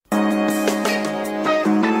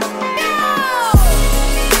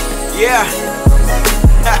Yeah.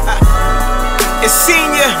 It's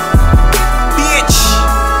senior. Bitch.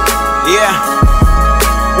 Yeah.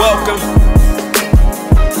 Welcome.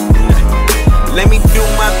 Let me do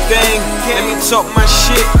my thing. Let me talk my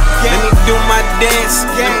shit. Let me do my dance.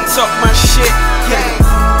 Let me talk my shit.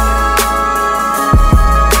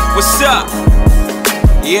 What's up?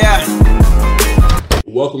 Yeah.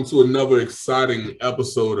 Welcome to another exciting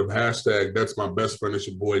episode of Hashtag That's My Best Friend. It's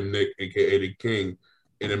your boy Nick, aka The King.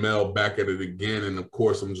 NML back at it again. And of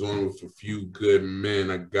course, I'm joined with a few good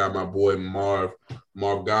men. I got my boy Marv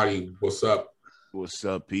Gotti. What's up? What's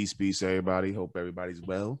up? Peace, everybody. Hope everybody's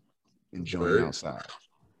well. Enjoying outside.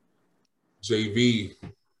 JV.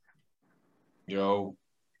 Yo,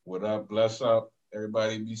 what up? Bless up.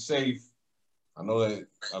 Everybody be safe. I know that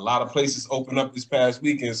a lot of places opened up this past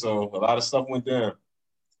weekend, so a lot of stuff went down.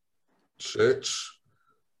 Church.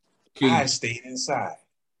 I stayed inside.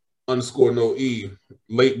 _ no E.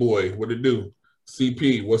 Late boy. What it do?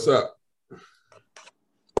 CP. What's up?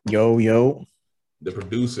 Yo. The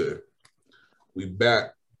producer. We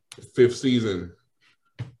back. 5th season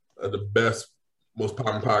of the best, most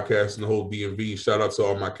popping podcast in the whole DMV. Shout out to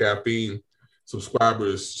all my caffeine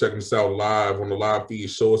subscribers checking us out live on the live feed.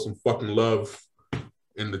 Show us some fucking love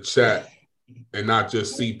in the chat and not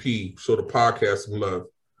just CP. Show the podcast some love.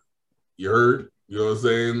 You heard? You know what I'm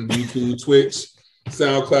saying? YouTube, Twitch,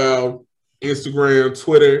 SoundCloud, Instagram,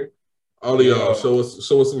 Twitter. All of y'all, show us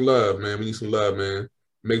some love, man. We need some love, man.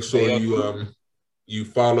 Make sure you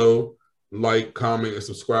follow, like, comment, and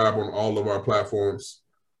subscribe on all of our platforms.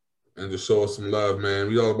 And just show us some love, man.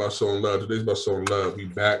 We all about showing love. Today's about showing love. We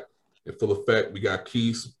back in full effect. We got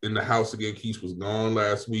Keith in the house again. Keith was gone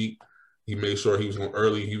last week. He made sure he was going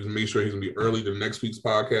early. Made sure he's going to be early to next week's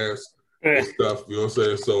podcast and stuff. You know what I'm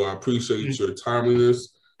saying? So I appreciate your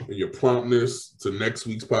timeliness and your promptness to next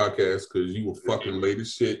week's podcast because you were fucking late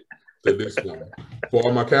as shit to this one. For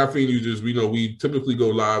all my caffeine users, we know we typically go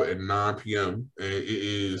live at 9 p.m. and it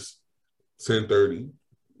is 10:30.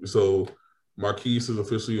 So Marquise is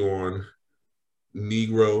officially on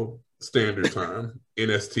Negro Standard Time,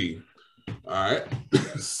 NST. All right.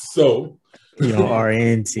 So you know,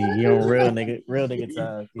 RNT. You know, real nigga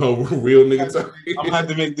time. Oh, real nigga time. I'm gonna have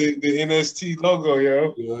to make the NST logo,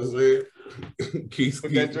 yo. You know what I'm saying?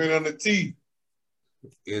 Put that joint on the T.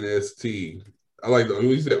 NST. I like the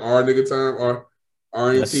you said R nigga time or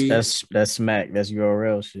RNT. That's smack. That's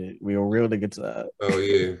URL shit. We a real nigga time. Oh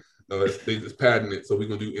yeah. No, they just patent it, so we're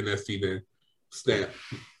gonna do NST then. Stamp.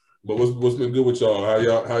 But what's been good with y'all? How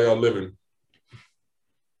y'all living?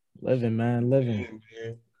 Living. Yeah,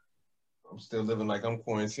 man. I'm still living like I'm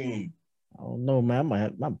quarantined. I don't know, man.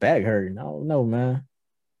 My back hurting. I don't know, man.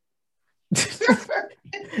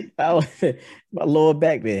 My lower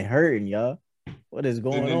back been hurting, y'all. What is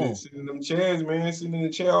going on? Sitting in them chairs, man. Sitting in the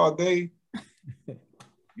chair all day.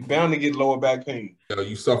 You bound to get lower back pain.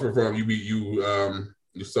 You suffer from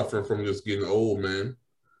you're suffering from just getting old, man.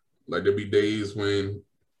 Like there be days when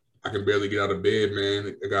I can barely get out of bed,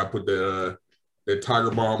 man. I gotta put that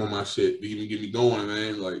Tiger Balm on my shit to even get me going,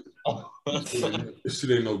 man. Like this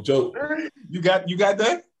shit ain't no joke. You got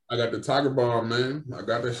that? I got the Tiger Balm, man. I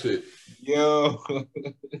got that shit. Yo.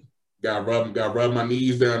 Got rub my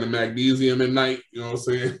knees down to magnesium at night. You know what I'm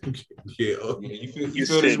saying? Yeah. You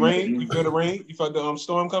feel this rain? You feel the rain? You felt the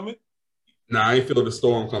storm coming? Nah, I ain't feel the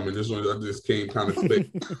storm coming. This one I just came kind of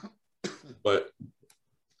quick. But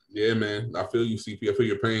yeah, man, I feel you, CP. I feel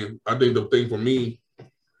your pain. I think the thing for me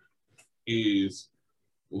is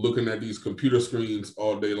looking at these computer screens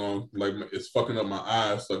all day long. Like it's fucking up my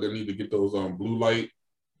eyes. So I need to get those those blue light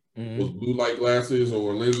glasses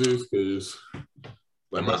or lenses because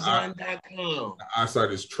like my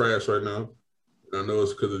eyesight is trash right now. And I know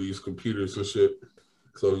it's because of these computers and shit.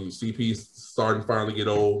 So CP's starting to finally get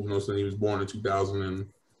old. You know what I'm saying? He was born in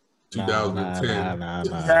 2010. Nah.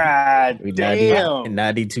 God damn.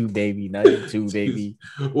 92, baby. 92, baby.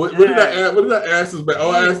 What did I ask this man?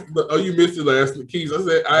 Oh, you missed it last Keys. I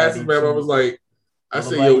asked this man, I was like,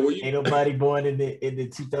 ain't nobody born in the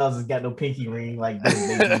 2000s got no pinky ring like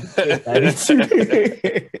this,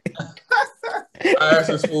 baby. I asked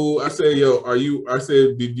this fool, I said,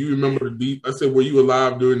 did you remember were you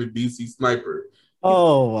alive during the DC sniper?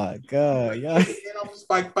 Oh my God. Yeah. I was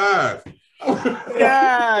Spike 5.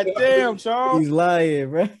 God damn, Charles. He's lying,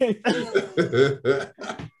 bro.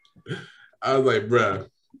 I was like, bruh,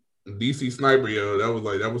 DC sniper, yo,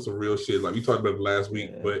 that was some real shit. Like we talked about it last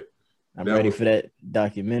week, but I'm ready for that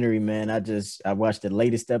documentary, man. I watched the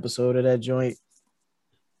latest episode of that joint.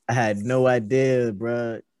 I had no idea,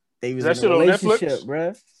 bro. They was in a relationship,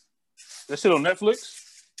 bro. That shit on Netflix?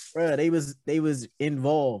 Bro, they was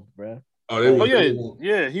involved, bro.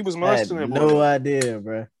 Yeah, he was molesting that boy. No idea,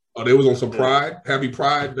 bro. Oh, they was on some Pride. Happy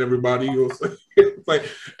Pride, everybody. You know what I'm saying? It's like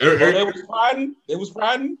they was priding. They was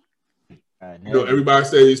priding. You know, everybody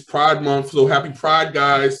says it's Pride Month, so happy Pride,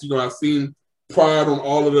 guys. You know, I've seen Pride on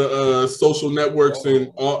all of the social networks,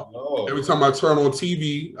 and every time I turn on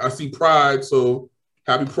TV, I see Pride. So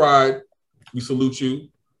happy Pride. We salute you.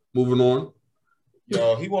 Moving on.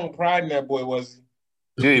 Yo, he wasn't priding that boy, was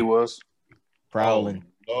he? Yeah, he was. Prowling.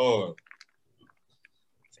 Oh, Lord.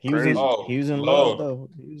 He was in love, though.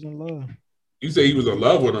 He was in love. You say he was in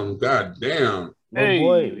love with him. God damn. Little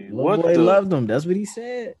boy loved him. That's what he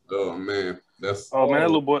said. Oh, man. Man, that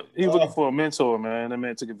little boy, he was looking for a mentor, man. That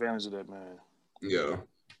man took advantage of that, man. Yeah.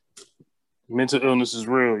 Mental illness is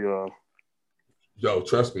real, y'all. Yo,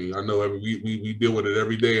 trust me. I know we deal with it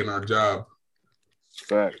every day in our job.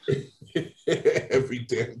 Fact. Every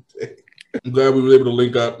damn day. I'm glad we were able to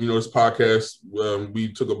link up. You know, this podcast,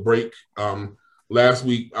 we took a break. Last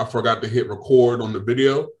week, I forgot to hit record on the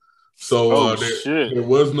video. So there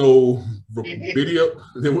was no video.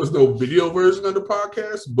 There was no video version of the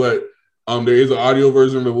podcast, but there is an audio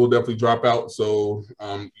version that will definitely drop out. So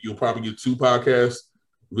you'll probably get 2 podcasts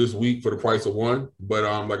this week for the price of 1. But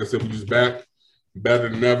like I said, we just back better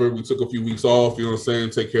than ever. We took a few weeks off, you know what I'm saying,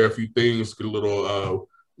 take care of a few things, get a little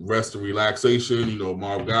rest and relaxation. You know,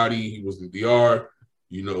 Marv Gotti, he was in DR,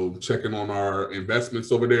 you know, checking on our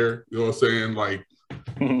investments over there. You know what I'm saying? Like,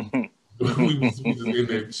 we was just in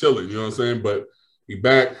there chilling, you know what I'm saying? But we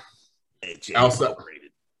back.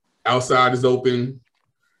 Outside is open.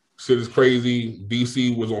 Shit is crazy.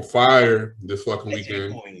 DC was on fire this fucking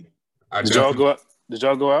weekend. Did y'all go out? Did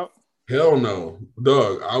y'all go out? Hell no,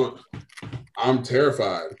 dog. I'm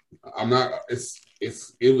terrified. I'm not.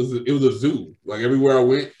 It was a zoo. Like everywhere I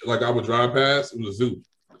went, like I would drive past, it was a zoo.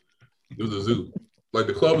 It was a zoo. Like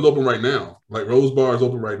the club is open right now. Like Rose Bar is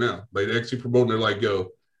open right now. Like they actually promoting. They're like,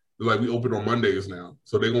 yo, they're like we open on Mondays now,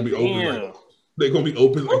 so they're gonna be open. They're gonna be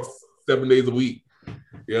open like 7 days a week.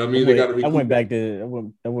 You know what I mean? I went back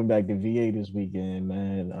to VA this weekend,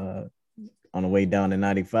 man. On the way down to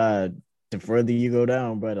 95. The further you go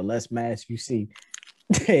down, bro, the less masks you see.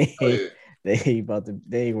 They ain't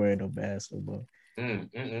wearing no masks no more.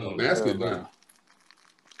 Mask is down.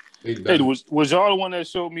 Hey, was y'all the one that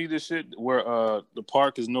showed me this shit where the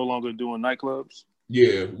park is no longer doing nightclubs?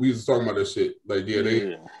 Yeah, we was talking about this shit. Like,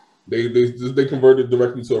 they converted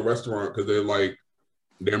directly to a restaurant because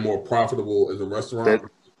they're more profitable as a restaurant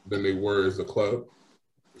than they were as a club.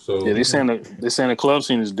 So yeah, they're saying the club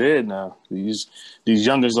scene is dead now. These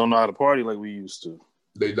youngins don't know how to party like we used to.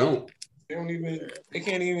 They don't. They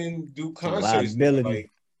can't even do concerts. Like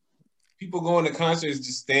people going to concerts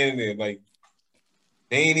just standing there, like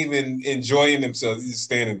they ain't even enjoying themselves. They're just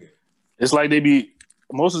standing there. It's like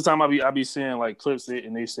most of the time I be seeing like clips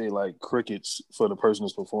and they say like crickets for the person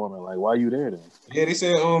who's performing. Like, why are you there then? Yeah, they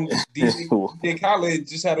said DJ Khaled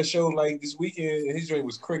just had a show like this weekend and his joint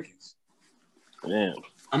was crickets. Damn.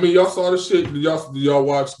 I mean, y'all saw the shit. Did y'all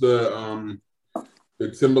watch the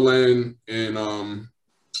Timbaland and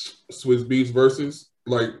Swizz Beatz versus?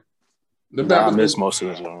 Like, I missed most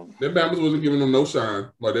of it. Their Bama's wasn't giving them no shine.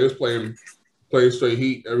 Like they was playing straight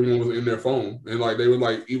heat. Everyone was in their phone, and like they were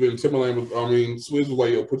like, even Timbaland Swizz was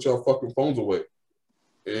like, "Yo, put y'all fucking phones away,"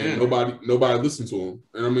 and nobody listened to him.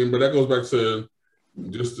 And I mean, but that goes back to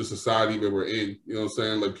just the society that we're in. You know what I'm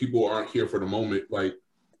saying? Like people aren't here for the moment. Like.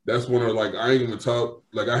 That's one of like I ain't gonna talk.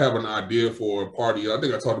 Like I have an idea for a party. I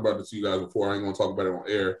think I talked about this to you guys before. I ain't gonna talk about it on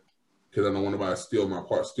air because I don't want anybody to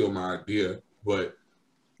steal my idea. But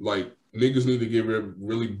like niggas need to get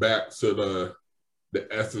really back to the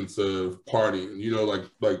essence of partying. You know, like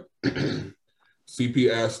CP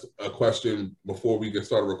asked a question before we get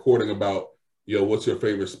started recording about, yo, what's your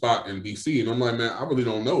favorite spot in DC? And I'm like, man, I really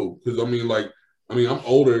don't know because I'm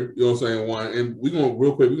older, you know what I'm saying, one, and we're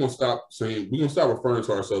going to stop referring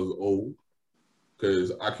to ourselves as old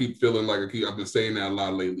because I keep feeling like I've been saying that a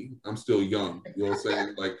lot lately. I'm still young, you know what I'm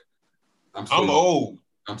saying? Like, I'm old.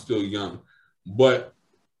 I'm still young. But,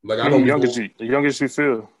 like, the youngest you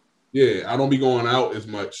feel. Yeah, I don't be going out as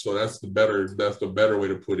much, so that's the better way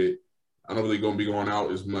to put it. I don't really going to be going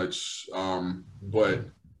out as much, but...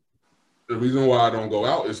 The reason why I don't go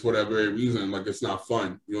out is for that very reason. Like, it's not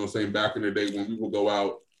fun. You know what I'm saying? Back in the day when we would go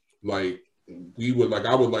out, like,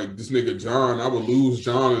 I would like this nigga John, I would lose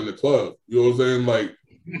John in the club. You know what I'm saying? Like,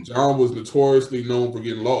 John was notoriously known for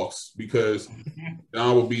getting lost because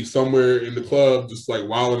John would be somewhere in the club just, like,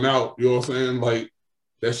 wilding out. You know what I'm saying? Like,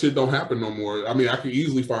 that shit don't happen no more. I mean, I can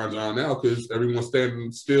easily find John now because everyone's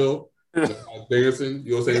standing still, dancing.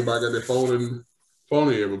 You know what I'm saying? Everybody got their phone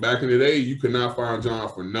in here. But back in the day, you could not find John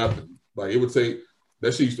for nothing. Like, it would take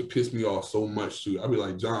That shit used to piss me off so much too. I'd be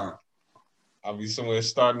like, John. I'll be somewhere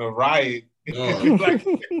starting a riot. Oh. Like,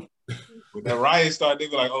 when that riot started, they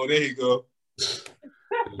be like, "Oh, there you go."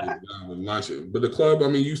 But the club, I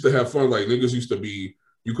mean, used to have fun. Like niggas used to be.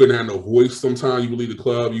 You couldn't have no voice. Sometimes you would leave the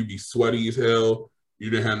club, you'd be sweaty as hell.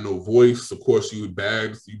 You didn't have no voice. Of course, you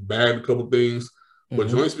bagged a couple things. But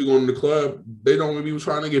joints be going to the club, they don't even be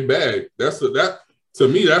trying to get bagged. To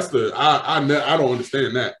me, that's the I don't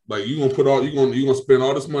understand that. Like you gonna spend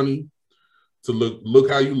all this money to look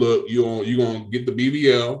how you look. You gonna get the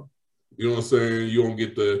BBL. You know what I'm saying? You gonna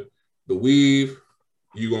get the weave.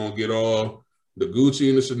 You gonna get all the Gucci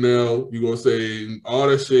and the Chanel. You gonna say all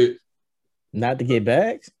that shit. Not to get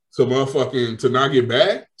bags? To motherfucking to not get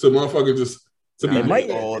back? To motherfucking just to be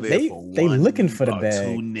they looking for the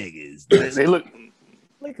bag. Two niggas. They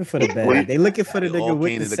looking for the bag. They looking for the nigga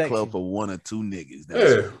with the section. Club for one or two niggas.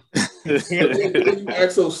 You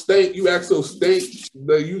act so stank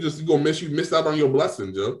that you miss out on your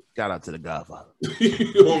blessing, Joe. Shout out to the Godfather.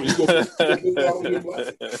 you gonna miss out on your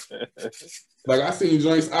blessing. Like I seen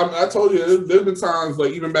joints. I told you there's been times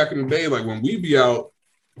like even back in the day, like when we be out,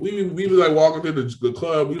 we be like walking through the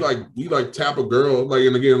club. We like tap a girl. Like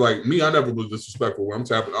and again, like me, I never was disrespectful. When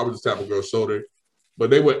I would just tap a girl's shoulder,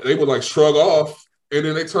 but they would like shrug off. And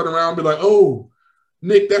then they turn around and be like, "Oh,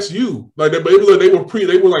 Nick, that's you." Like they were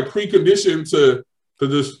preconditioned to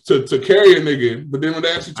carry a nigga. But then when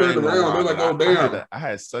they actually turned around, they're like, "Oh, damn." I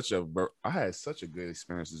had such a good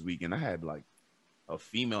experience this weekend. I had like a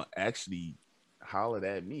female actually hollered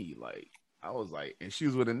at me. Like I was like, and she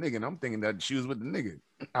was with a nigga, and I'm thinking that she was with the nigga.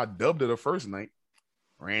 I dubbed her the first night,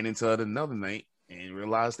 ran into her another night, and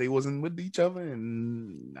realized they wasn't with each other,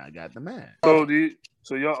 and I got the man.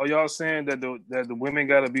 So y'all saying that the women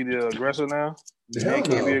got to be the aggressor now? Men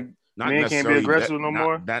can't be aggressive no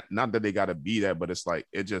more. Not that they got to be that, but it's like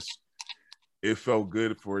it felt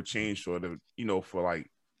good for a change for the for like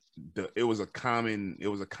it was a common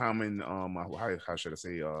how should I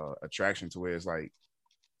say attraction to where it's like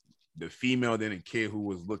the female didn't care who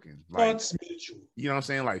was looking. Like you know what I'm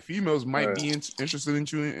saying? Like females might be interested in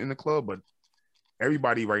you in the club, but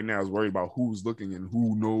everybody right now is worried about who's looking and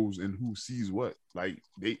who knows and who sees what. Like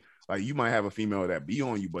you might have a female that be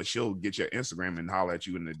on you, but she'll get your Instagram and holler at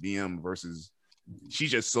you in the DM versus she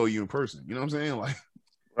just saw you in person. You know what I'm saying? Like,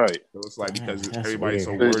 right. So it's like because everybody's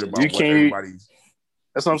so worried about what everybody's.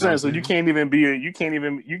 That's what I'm saying. So you can't even do that. You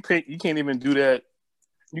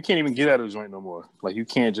can't even get out of the joint no more. Like you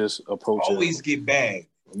can't just approach. Always get bagged.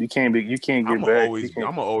 You can't get I'm back.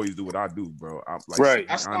 gonna always do what I do, bro. I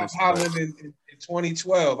stopped hollering in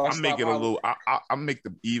 2012. I make it a little. I make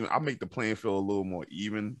the playing field a little more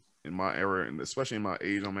even in my era, and especially in my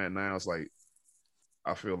age I'm at now. It's like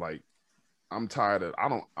I feel like I'm tired of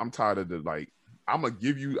the like. I'm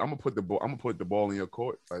gonna put the ball in your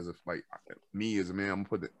court as if like me as a man. I'm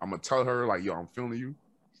gonna tell her like, yo, I'm feeling you.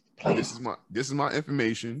 This is my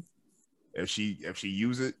information. If she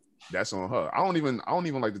use it, that's on her. I don't even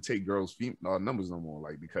like to take girls' numbers no more,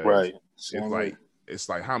 like because it's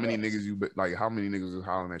like how many niggas is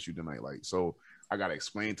hollering at you tonight, like so I gotta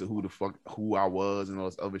explain to who I was and all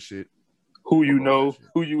this other shit. Who you know,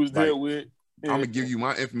 who you was there with. I'm gonna give you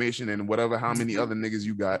my information and how many other niggas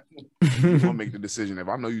you got. You gonna make the decision. If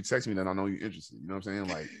I know you text me, then I know you're interested. You know what I'm saying?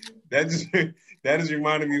 Like that just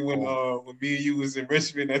reminded me when me and you was in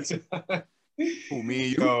Richmond that time. Who, me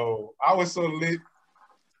and you? So I was so lit.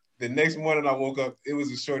 The next morning I woke up, it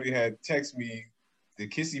was a shorty had text me the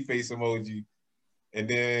kissy face emoji, and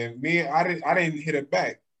then I didn't hit her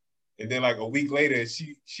back, and then like a week later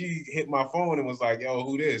she hit my phone and was like, "Yo,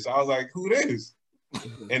 who this?" I was like, "Who this?"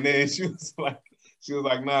 And then she was like,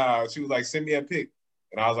 "Nah." She was like, "Send me a pic,"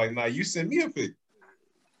 and I was like, "Nah, you send me a pic."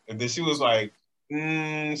 And then she was like,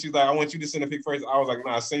 she's like, "I want you to send a pic first." I was like,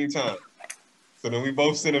 "Nah, same time." So then we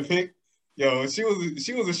both sent a pic. Yo, she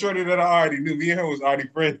was a shorty that I already knew. Me and her was already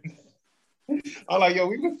friends. I'm like, yo,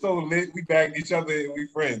 we were so lit. We bagged each other and we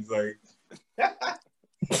friends. Like,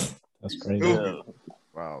 that's crazy. Yeah.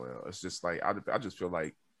 Wow, it's just like I just feel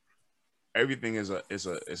like everything is a.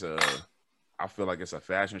 I feel like it's a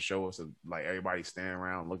fashion show. It's like everybody standing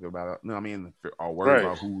around looking about it. You know what I mean? Or worry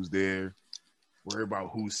about who's there, worry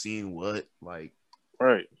about who's seeing what. Like,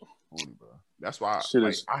 right. Bro. That's why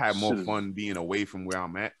I have more fun being away from where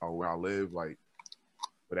I'm at or where I live, like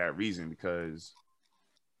for that reason, because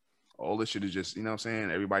all this shit is just, you know what I'm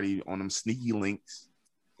saying? Everybody on them sneaky links.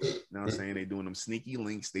 You know what I'm saying? They doing them sneaky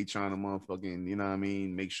links. They trying to motherfucking, you know what I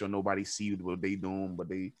mean? Make sure nobody sees what they doing, but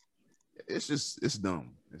it's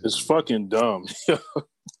dumb. It's fucking dumb.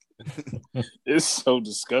 It's so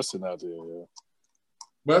disgusting out there, yo.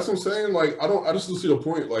 But that's what I'm saying. Like, I just don't see the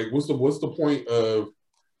point. Like, what's the point of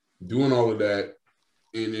doing all of that,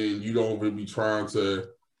 and then you don't really be trying to.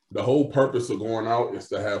 The whole purpose of going out is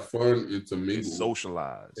to have fun and to mingle,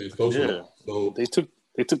 socialize. Yeah. So they took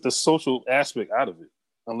the social aspect out of it.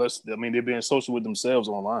 Unless they're being social with themselves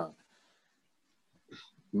online.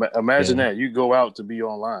 Imagine that you go out to be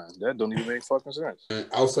online. That don't even make fucking sense. And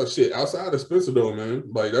outside of Spencer though, man.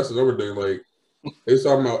 Like that's another thing. Like they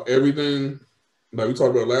talking about everything. Like we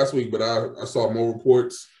talked about last week, but I saw more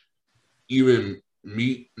reports. Even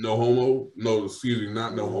meat, no homo. No, excuse me,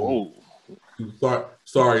 not no homo.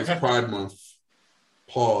 Sorry, it's Pride Month.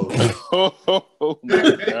 Pause. Oh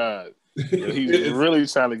my God. He's really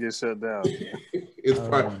trying to get shut down. It's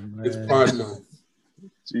Pride Month.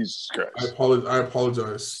 Jesus Christ. I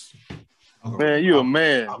apologize. Man, you're a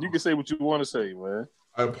man. You can say what you want to say, man.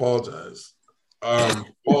 I apologize.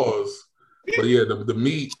 Pause. But yeah, the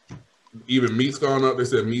meat, even meat's gone up. They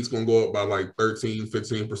said meat's gonna go up by like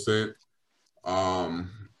 13-15%.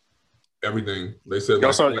 Everything. They said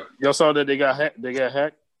y'all saw that they got hacked.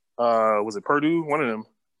 Was it Purdue? One of them.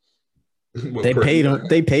 They paid him.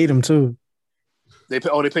 They paid him too. They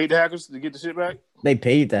paid the hackers to get the shit back. They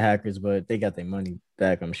paid the hackers, but they got their money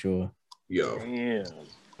back. I'm sure. Yo,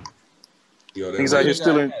 niggas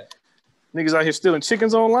out here stealing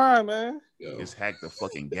chickens online, man. Yo. Just hacked the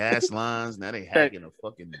fucking gas lines. Now they hacking the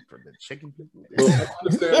chicken people. So I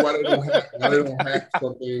understand why they don't hack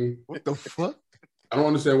something. What the fuck? I don't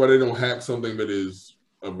understand why they don't hack something that is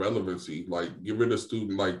of relevancy. Like get rid of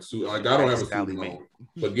student. Like I don't have a student loan,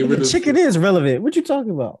 but get rid of chicken is relevant. What you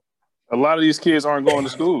talking about? A lot of these kids aren't going to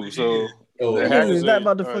school, so the hackers is not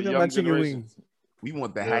about to fuck up my chicken wings. We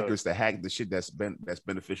want the hackers to hack the shit that's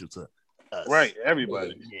beneficial to us. Right,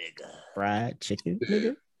 everybody. Fried chicken,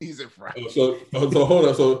 nigga. He's a fried. So hold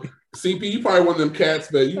on. So CP, you probably one of them cats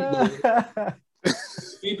that you know.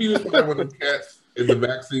 CP was probably one of them cats in the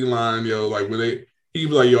vaccine line, yo. Like when he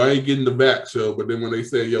was like, yo, I ain't getting the vax show. But then when they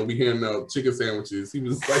said, yo, we handing out chicken sandwiches, he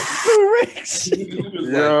was like,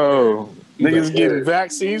 yo, niggas getting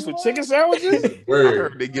vaccines for chicken sandwiches? Word. I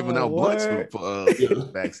heard they giving out blunts for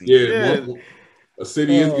vaccines. Yeah. A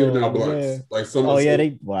city is giving out blunts. Like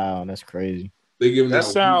wow, that's crazy. They giving that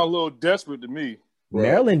sound a little desperate to me. Bro.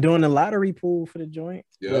 Maryland doing the lottery pool for the joint.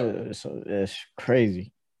 Yeah. So that's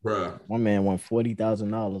crazy. Bruh. One man won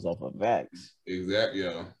 $40,000 off of vax. Exactly.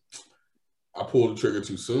 Yeah. I pulled the trigger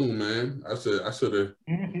too soon, man. I should have.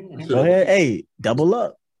 Go ahead. Hey, double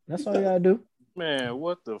up. That's all you gotta do. Man,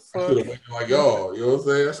 what the fuck? I should have went like y'all. You know what I'm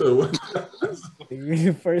saying? I should have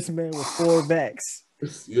went. First man with 4 backs.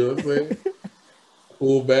 You know what I'm saying?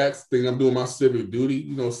 Full backs. Think I'm doing my civic duty.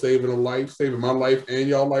 You know, saving my life and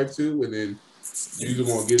y'all life too. And then you're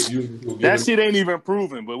gonna get that shit ain't even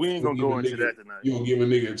proven. But we ain't gonna go into that tonight. You gonna give a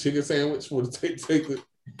nigga a chicken sandwich for to take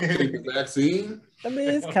the vaccine? I mean,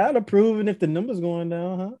 it's kind of proven if the numbers going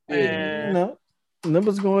down, huh? Yeah. You know,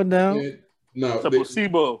 numbers going down. Yeah. No, it's a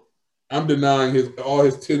placebo. I'm denying all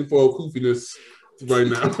his tinfoil goofiness right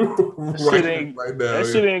now.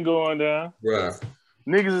 That shit ain't going down. Right.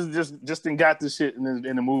 Niggas is just got this shit and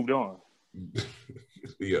then moved on.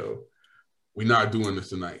 Yo, we're not doing this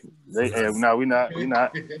tonight. No, we're not. We're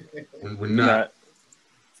not.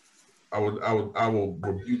 I will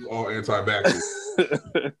rebuke all anti-vaxxers.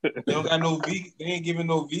 They don't got no vegan. They ain't giving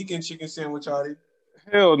no vegan chicken sandwich, are they?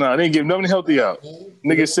 Hell no, they ain't giving nothing healthy out.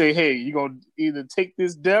 Niggas say, hey, you gonna either take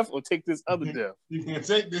this death or take this other death. You can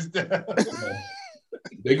take this death.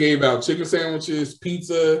 They gave out chicken sandwiches,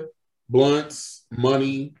 pizza, blunts,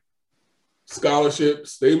 money,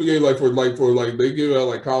 scholarships. They even gave they give out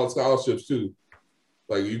like college scholarships too.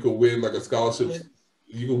 Like you could win like a scholarship.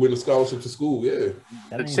 You can win a scholarship to school. Yeah.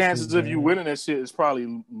 The chances of you winning that shit is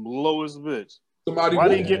probably low as a bitch. Somebody why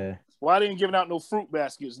they ain't giving out no fruit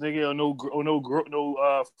baskets, nigga, or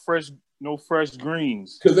no fresh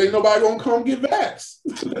greens? Because ain't nobody gonna come get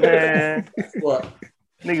vaxxed. Man, what?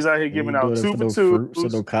 Niggas out here giving out 2 for 2, 3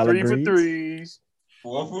 for 3s,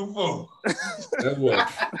 4 for 4. That's what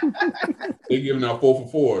they giving out 4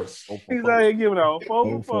 for 4s. Niggas out here giving out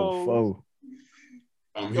 4 for 4.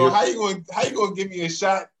 Yo, how you gonna give me a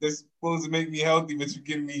shot that's supposed to make me healthy, but you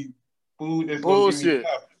give me food that's bullshit?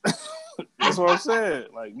 Gonna give me That's what I said.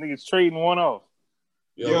 Like niggas trading one off.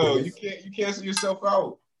 Yo, you cancel yourself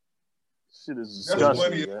out. Shit is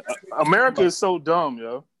disgusting. America is so dumb,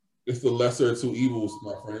 yo. It's the lesser of two evils,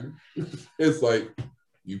 my friend. It's like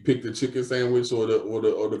you pick the chicken sandwich or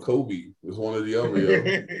the Kobe. It's one or the other.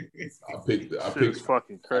 Yo. I picked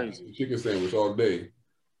fucking crazy. Chicken sandwich all day.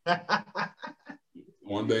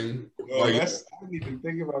 One thing. Yo, I didn't even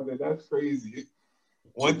think about that. That's crazy.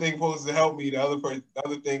 One thing supposed to help me, the other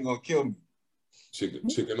thing gonna kill me.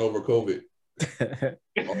 Chicken over COVID.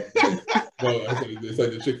 It's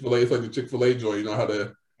like the Chick-fil-A. It's like the Chick-fil-A joint. You know how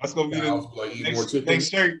that's gonna be the like eat more chicken. Next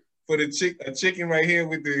shirt for a chicken right here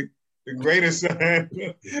with the greater sign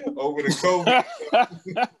over the COVID.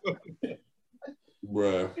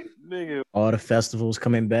 Bruh. Nigga. All the festivals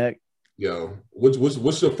coming back. Yo,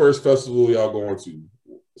 what's your first festival y'all going to?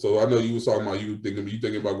 So I know you was talking about you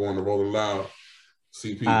thinking about going to Rolling Loud.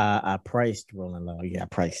 CP. I priced Rolling Loud. Yeah, I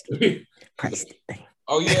priced it.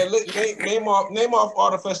 Oh yeah, name off all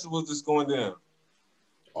the festivals that's going down.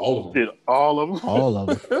 All of them. Did all of them? All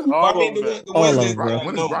of them. All of them, bro.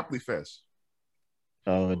 When is Broccoli Fest?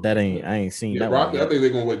 Oh, I ain't seen that Broccoli, one. I think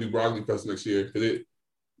they're gonna do Broccoli Fest next year.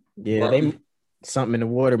 Something in the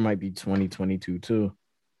water might be 2022 too.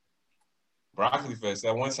 Broccoli Fest.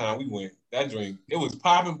 That one time we went, that drink, it was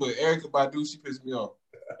popping, but Erykah Badu, she pissed me off.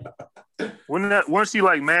 Wasn't she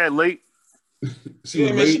like mad late? She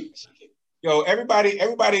was late. Yo,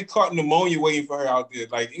 everybody caught pneumonia waiting for her out there.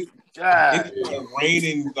 Like it was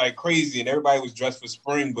raining like crazy, and everybody was dressed for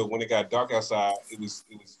spring. But when it got dark outside, it was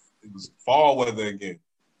fall weather again.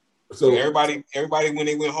 So everybody when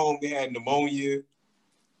they went home, they had pneumonia.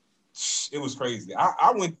 It was crazy.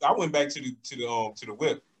 I went back to the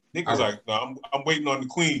whip. Nick was like, "No, I'm waiting on the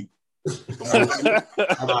queen." I'm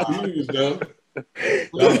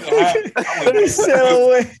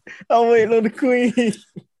waiting on the queen.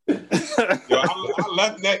 Yo,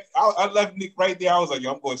 I left Nick right there. I was like,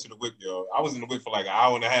 yo, I'm going to the whip, yo. I was in the whip for like an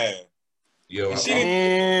hour and a half. Yo, she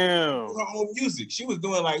didn't do her own music. She was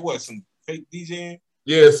doing like what, some fake DJing?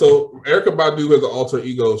 Yeah, so Erykah Badu has an alter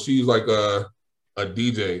ego. She's like a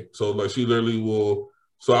DJ. So like she literally will.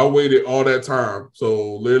 So I waited all that time.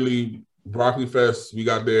 So literally Broccoli Fest, we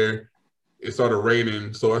got there. It started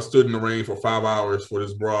raining, so I stood in the rain for 5 hours for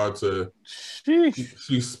this broad to.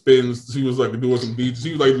 She spins. She was like doing some DJ.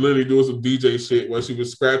 She was like literally doing some DJ shit while she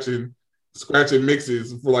was scratching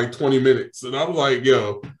mixes for like 20 minutes, and I was like,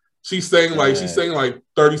 "Yo," she sang like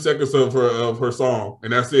 30 seconds of her song,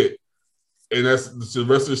 and that's it. And that's the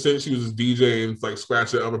rest of the shit. She was just DJing, like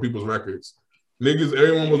scratching other people's records. Niggas,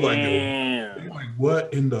 everyone was like, "Yo," like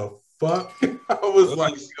what in the fuck? I was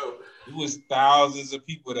like, "Yo," it was thousands of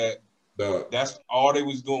people that. That's all they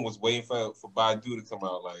was doing was waiting for Badu to come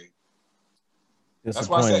out. Like that's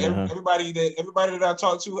why I said everybody that I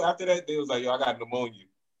talked to after that, they was like, "Yo, I got pneumonia."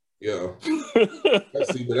 Yeah,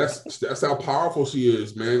 that's how powerful she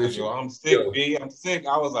is, man. Yo, I'm sick, B. I'm sick.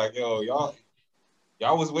 I was like, "Yo, y'all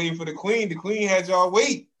was waiting for the queen. The queen had y'all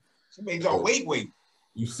wait. She made y'all wait."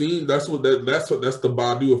 You seen that's the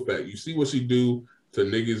Badu effect. You see what she do to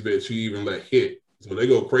niggas that she even let hit, so they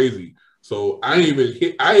go crazy. So I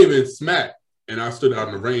even smacked, and I stood out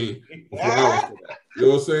in the rain for hours for that. You know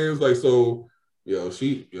what I'm saying? It's like, so,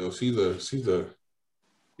 she's a.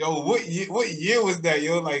 Yo, what year was that?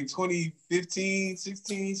 Yo, like 2015,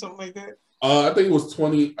 16, something like that. I think it was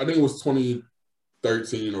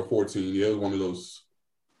 2013 or 14. Yeah, it was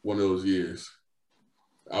one of those years.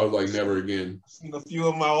 I was like, never again. I seen a few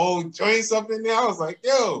of my old joints up in there. I was like,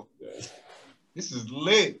 yo, this is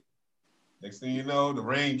lit. Next thing you know, the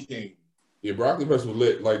rain came. Yeah, Broccoli Fest was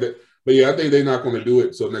lit like that. But yeah, I think they're not going to do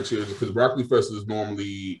it till next year because Broccoli Fest is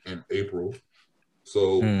normally in April.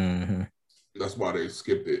 So that's why they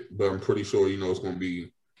skipped it. But I'm pretty sure, it's going to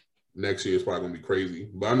be next year. It's probably going to be crazy.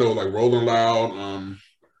 But I know like Rolling Loud,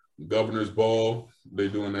 Governor's Ball, they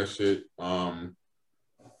doing that shit.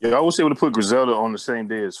 Yeah, I was able to put Griselda on the same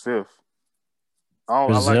day as Fifth.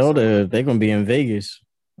 Griselda, they're going to be in Vegas.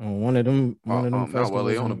 One of them festivals. Well,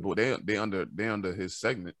 they on the board. They under his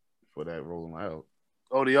segment for that Rolling Loud.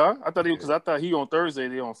 Oh, they are? I thought he on Thursday.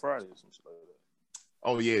 They on Friday. Or something like that.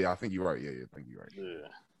 Oh yeah, I think you're right. Yeah, I think you're right. Yeah,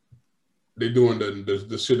 they doing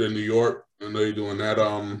the shit in New York. I know they're doing that.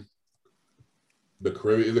 The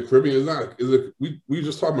Caribbean is the Caribbean is not. Is it? We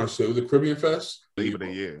just talking about shit. Was it Caribbean Fest? Labor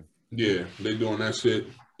Day, yeah. Yeah, they doing that shit.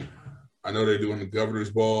 I know they're doing the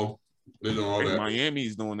Governor's Ball. They're doing all that.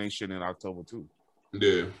 Miami's doing that shit in October too.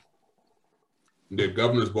 Yeah. The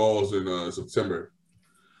Governor's Ball is in September.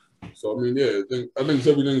 So I mean, yeah, I think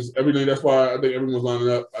everything. That's why I think everyone's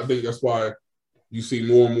lining up. I think that's why you see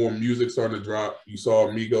more and more music starting to drop. You saw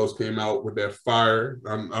Migos came out with that fire.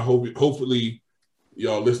 Hopefully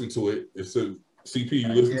y'all listen to it. It's a CP. You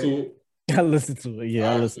listen to it? I listen to it.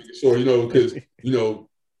 Yeah, I listen. Sure, because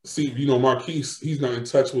Marquise, he's not in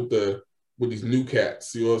touch with these new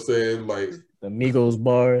cats. You know what I'm saying? Like the Migos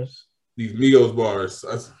bars. These Migos bars.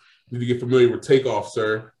 Need to get familiar with Takeoff,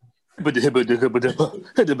 sir. Yo, you can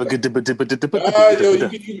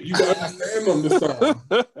understand them this time.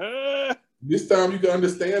 This time you can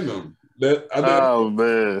understand them. Oh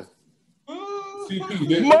man,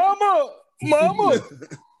 CP, Mama. Mama.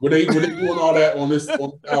 When they doing all that on this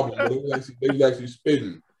album, they was actually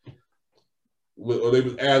spitting, or they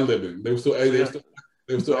was ad libbing. They were still.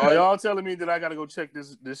 So are y'all telling me that I gotta go check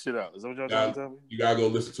this shit out? Is that what y'all trying to tell me? You gotta go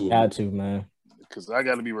listen to it. Got to, man. Because I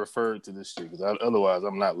gotta be referred to this shit. Because otherwise,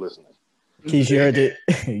 I'm not listening. Keith, you heard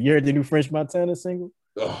the new French Montana single?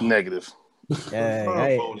 Negative. Yeah,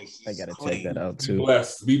 I gotta check that out too.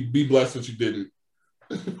 Be blessed that you didn't.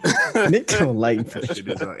 Nick don't like French. That shit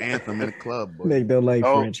is an anthem in the club, boy. Nick don't like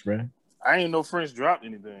French, bro. I ain't know French dropped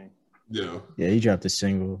anything. Yeah, he dropped a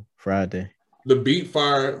single Friday. The beat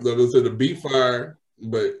fire,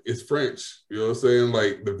 but it's French. You know what I'm saying?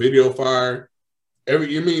 Like the video fire.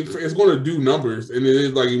 It's going to do numbers, and it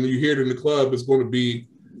is like when you hear it in the club, it's going to be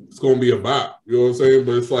a bop. You know what I'm saying?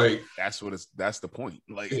 But it's like that's the point.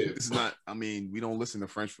 Like it's not. I mean, we don't listen to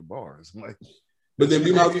French for bars. Like, but then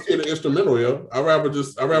we might just hear the instrumental, yo. I'd rather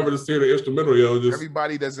just hear the instrumental, yo.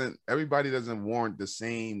 Everybody doesn't warrant the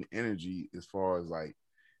same energy as far as like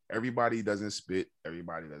everybody doesn't spit.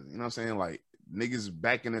 Everybody doesn't. You know what I'm saying? Like niggas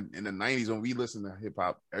back in the 90s when we listened to hip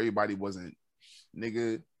hop, everybody wasn't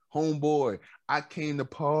nigga. Homeboy, I came to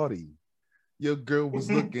party. Your girl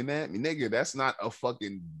was looking at me. Nigga, that's not a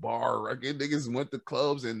fucking bar record. Niggas went to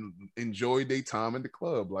clubs and enjoyed their time in the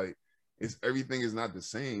club. Like, everything is not the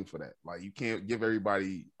same for that. Like, you can't give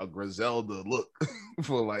everybody a Griselda look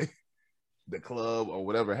for, like, the club or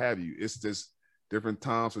whatever have you. It's just different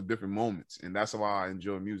times for different moments. And that's why I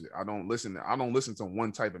enjoy music. I don't listen to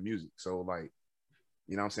one type of music. So, like,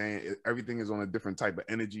 you know what I'm saying? Everything is on a different type of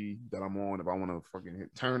energy that I'm on. If I want to fucking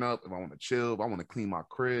turn up, if I want to chill, if I want to clean my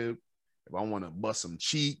crib, if I want to bust some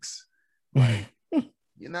cheeks, like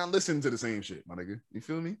you're not listening to the same shit, my nigga. You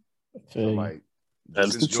feel me? So, like,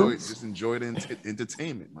 just enjoy the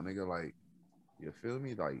entertainment, my nigga. Like, you feel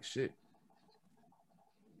me? Like, shit.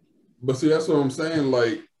 But see, that's what I'm saying.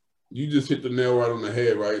 Like, you just hit the nail right on the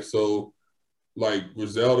head, right? So, like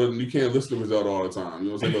Griselda, you can't listen to Griselda all the time. You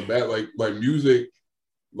know what I'm saying? But like music.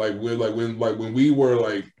 Like when we were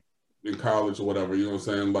like in college or whatever, you know what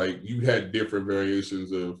I'm saying? Like you had different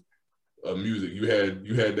variations of music. You had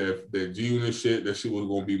that G-Unit shit. That shit was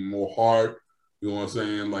gonna be more hard. You know what I'm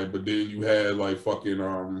saying? Like, but then you had like fucking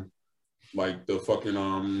the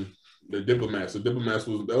Diplomats. The Diplomats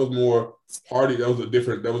was more party. That was a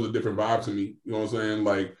different vibe to me. You know what I'm saying?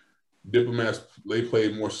 Like Diplomats, they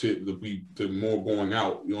played more shit to more going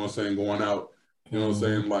out. You know what I'm saying? Going out. You know what I'm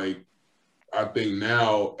saying? Like. I think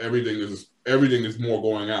now everything is more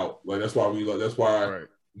going out. Like that's why niggas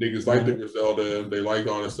like the Griselda, they like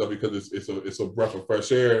all that stuff because it's a breath of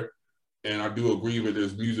fresh air. And I do agree with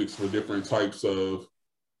there's music for different types of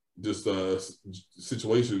just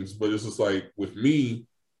situations. But it's just like with me,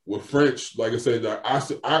 with French, like I said,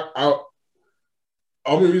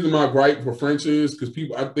 only reason my gripe for French is because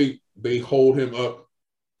people, I think they hold him up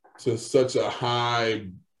to such a high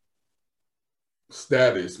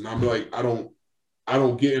status, and I'm like, I don't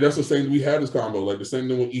get it. That's the same we had this combo, like the same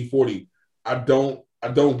thing with E40. I don't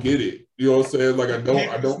get it. You know what I'm saying? Like I don't.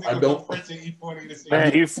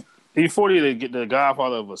 Man, E40 to get the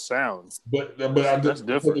godfather of a sound. But that's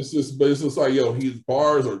different. But it's just like, yo, his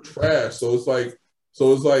bars are trash. So it's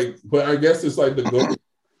like, but I guess it's like the go,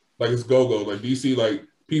 like it's go-go, like DC, like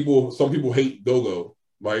some people hate go-go,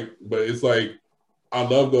 like, but it's like. I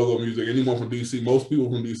love go-go music. Anyone from DC, most people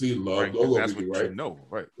from DC love go-go music, right? You know,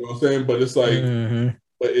 right? You know what I'm saying? But it's like,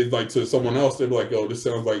 but it's like to someone else, they're like, "Yo, this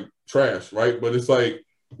sounds like trash," right? But it's like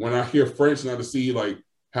when I hear French and I see like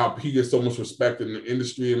how he gets so much respect in the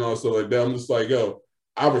industry and all stuff like that, I'm just like, "Yo,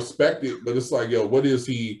 I respect it," but it's like, "Yo, what is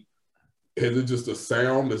he? Is it just a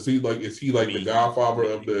sound? Is he like the godfather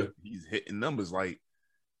of the?" He's hitting numbers. Like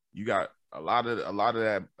you got a lot of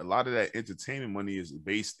that entertainment money is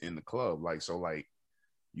based in the club. Like so, like.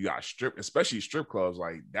 You got especially strip clubs.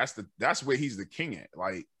 Like that's where he's the king at.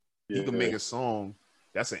 Like he can make a song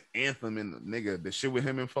that's an anthem in the nigga. The shit with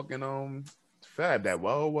him and fucking Fab. That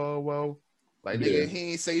whoa. Like nigga,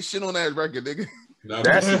 he ain't say shit on that record, nigga.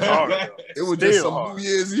 That's hard. It was just some New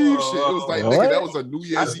Year's Eve shit. It was like nigga, that was a New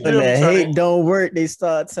Year's Eve. When the hate don't work, they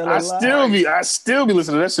start telling lies. I still be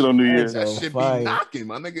listening to that shit on New Year's. That shit be knocking,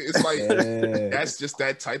 my nigga. It's like that's just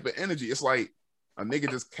that type of energy. It's like a nigga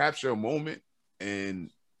just capture a moment and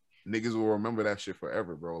niggas will remember that shit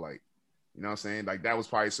forever, bro. Like, you know what I'm saying? Like, that was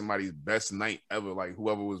probably somebody's best night ever. Like,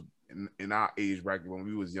 whoever was in our age bracket when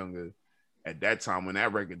we was younger at that time, when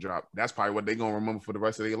that record dropped, that's probably what they gonna remember for the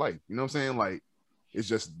rest of their life. You know what I'm saying? Like, it's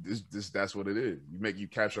just that's what it is. You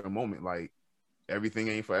capture a moment. Like, everything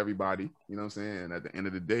ain't for everybody. You know what I'm saying? And at the end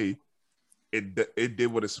of the day, it did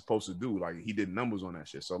what it's supposed to do. Like he did numbers on that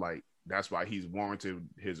shit. So like that's why he's warranted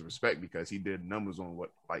his respect because he did numbers on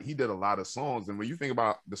what like he did a lot of songs. And when you think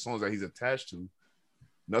about the songs that he's attached to,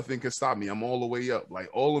 Nothing Can Stop Me, I'm All the Way Up. Like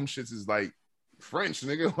all them shits is like French,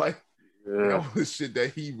 nigga. Like that was shit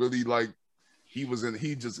that he really like. He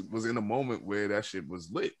just was in a moment where that shit was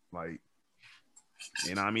lit. Like,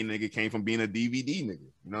 you know what I mean? Nigga came from being a DVD nigga.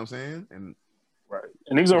 You know what I'm saying? And right.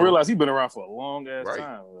 And niggas don't realize he's been around for a long ass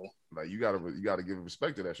time. Bro. Like you gotta give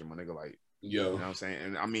respect to that shit, my nigga. Like, yo, you know what I'm saying?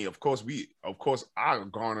 And I mean, of course I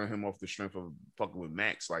garner him off the strength of fucking with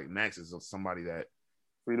Max. Like Max is somebody that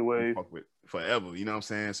Free the Wave fuck with forever. You know what I'm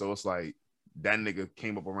saying? So it's like that nigga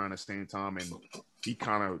came up around the same time and he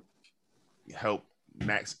kind of helped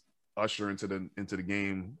Max usher into the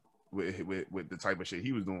game with the type of shit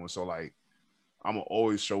he was doing. So like I'm gonna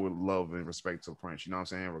always show love and respect to French, you know what I'm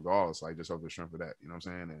saying? Regardless, like just off the strength of that, you know what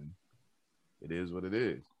I'm saying? And it is what it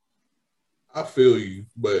is. I feel you,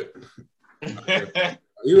 but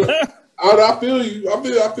you know, I feel you. I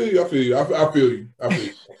feel you.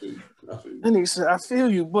 And he said, I feel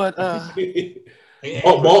you, but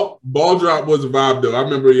ball drop was a vibe though. I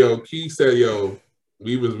remember Keith said,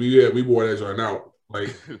 we wore that joint out.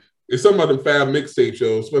 Like it's some of them fab mixtapes,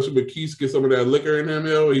 especially when Keith get some of that liquor in him,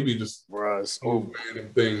 he be just wearing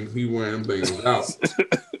them things. He wearing them things out.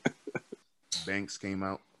 Banks came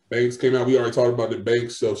out. We already talked about the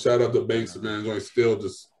Banks, so shout out to Banks, man. Joint still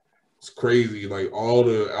just it's crazy. Like all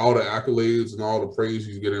the accolades and all the praise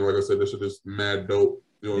he's getting. Like I said, this shit is mad dope.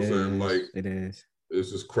 You know what I'm saying? Like it is.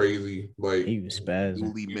 It's just crazy. Like he was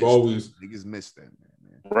spazzing. Niggas missed that,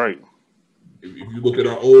 man. Right. If you look at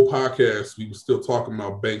our old podcast, we were still talking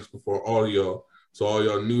about Banks before all y'all. So all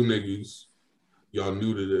y'all new niggas, y'all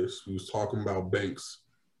new to this. We was talking about Banks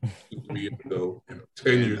 3 years ago and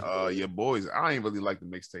 10 years ago. Your boys, I ain't really like the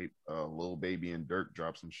mixtape. Lil Baby and Dirk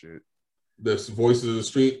dropped some shit. This Voices of the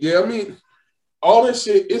Street. Yeah, I mean, all that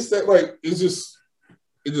shit, it's that like it just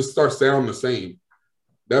starts sounding the same.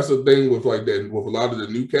 That's the thing with like that with a lot of the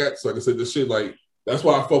new cats. Like I said, this shit like that's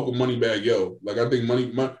why I fuck with Moneybagg Yo. Like I think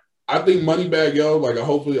Moneybagg Yo, like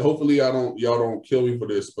hopefully y'all don't kill me for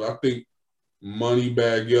this, but I think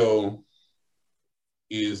Moneybagg Yo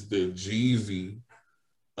is the Jeezy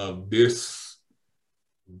of this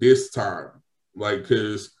time. Like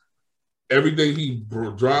cause everything he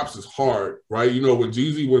drops is hard, right? You know, when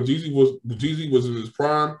Jeezy was in his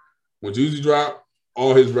prime, when Jeezy dropped,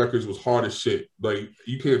 all his records was hard as shit. Like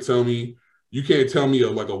you can't tell me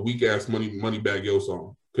a weak ass Moneybagg Yo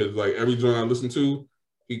song. Cause like every joint I listen to,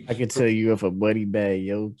 I can tell you if a Moneybagg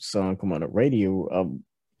Yo song come on the radio,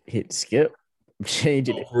 hit skip,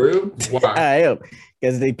 changing it. For real? Why? I am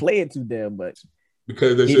because they play it too damn much.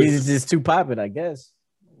 Because it's just too popping, I guess.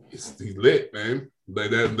 He's lit, man.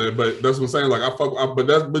 Like that, but that's what I'm saying. Like but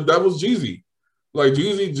that was Jeezy. Like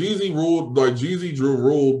Jeezy ruled. Like Jeezy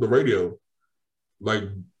ruled the radio. Like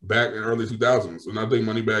back in early 2000s, and I think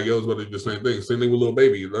Moneybagg Yo is about to do the same thing. Same thing with Lil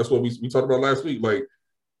Baby. That's what we talked about last week. Like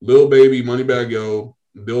Lil Baby, Moneybagg Yo,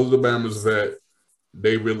 those are the Bammers that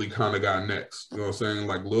they really kind of got next. You know what I'm saying?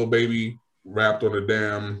 Like Lil Baby rapped on a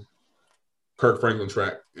damn Kirk Franklin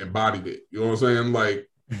track and bodied it. You know what I'm saying? Like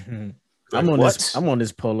I'm on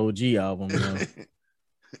this Polo G album.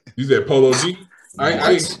 You said Polo G?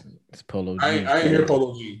 It's Polo G. I ain't hear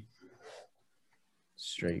Polo G.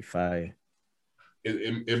 Straight fire.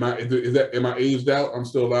 Am I aged out? I'm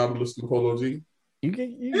still allowed to listen to Polo G. You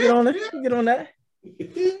get on it. You get on that.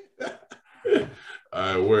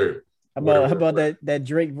 All right, word. How about that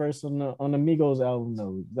Drake verse on the Migos album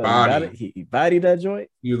though? He bodied that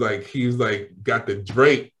joint. He's like got the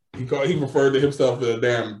Drake. He referred to himself as a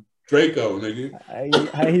damn Draco,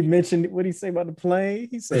 nigga. How he mentioned what he say about the plane?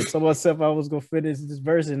 He said, "Told myself I was gonna finish this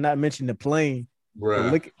verse and not mention the plane,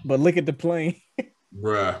 bruh. But look at the plane,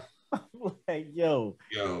 bruh." Like, yo,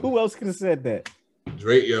 who else could have said that?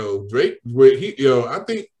 Drake. I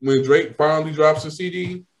think when Drake finally drops a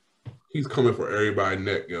CD, he's coming for everybody's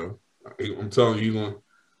neck, yo. I'm telling you,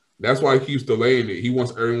 that's why he keeps delaying it. He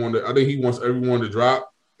wants everyone to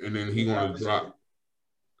drop, and then he want to drop.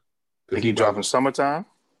 Think he dropping summertime?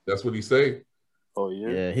 That's what he say. Oh yeah.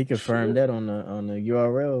 Yeah, he confirmed that on the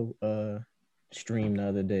URL stream the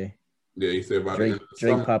other day. Yeah, he said about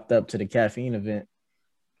Drake popped up to the caffeine event.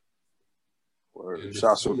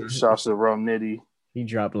 Shouts to Rum Nitty. He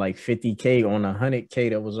dropped like 50K on 100K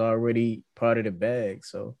that was already part of the bag.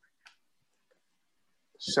 So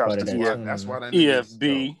shouts to that's why that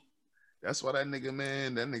EFB. That's why that nigga,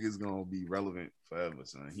 man, that nigga's gonna be relevant forever,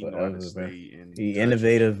 son. He know how to stay in. He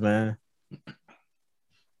innovative, man.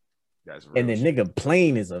 That's real. And the nigga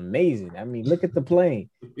plane is amazing. I mean, look at the plane.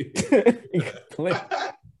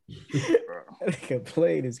 nigga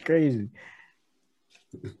played is crazy.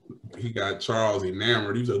 He got Charles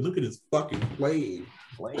enamored. He was like, "Look at his fucking plane."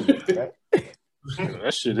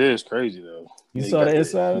 That shit is crazy though. You saw the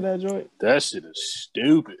inside of that joint? That shit is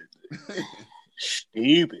stupid.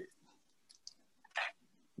 Stupid.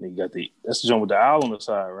 They got that's the joint with the owl on the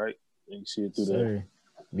side, right? You can see it through there.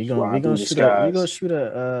 We gonna shoot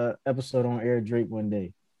a episode on Air Drake one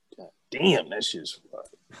day. God damn, that shit's fun.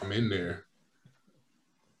 I'm in there.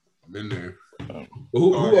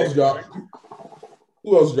 Who else dropped?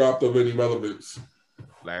 Who else dropped of any relevance?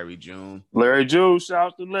 Larry June. Shout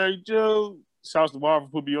out to Larry June. Shout out to Marvin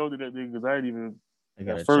put me on to that nigga because I didn't even.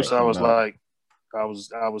 At first, I was like, I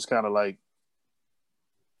was kind of like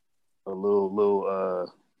a little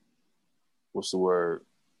what's the word?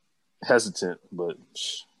 Hesitant, but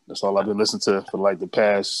that's all I've been listening to for like the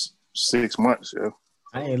past 6 months. Yeah,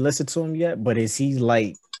 I ain't listened to him yet, but is he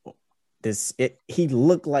like this? He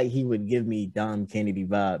looked like he would give me Dom Kennedy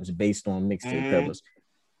vibes based on mixtape covers.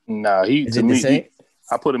 Nah, is it the same?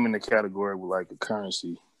 I put him in the category with like a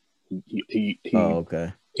Currency. He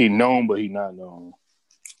okay. He known, but he not known.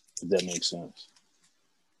 If that makes sense.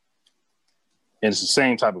 And it's the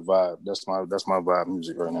same type of vibe. That's my vibe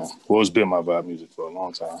music right now. Well, it's been my vibe music for a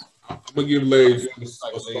long time. I'm gonna give Larry a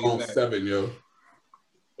strong 7, yo.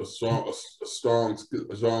 A strong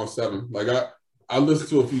 7. Like I listened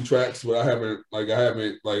to a few tracks, but I haven't. I'm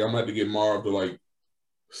gonna have to get Marv to like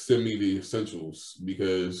send me the essentials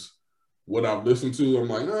because what I've listened to, I'm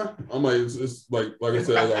like, it's like I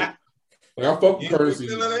said, like I fuck with Currency.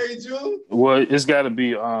 Well, it's got to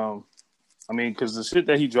be. I mean, because the shit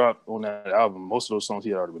that he dropped on that album, most of those songs he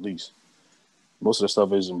had already released. Most of the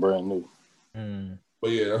stuff isn't brand new. But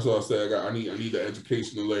yeah, that's what I said. I need the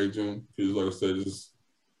education of Larry June because, like I said,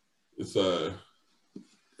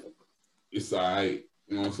 it's alright.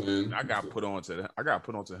 You know what I'm saying? I got put onto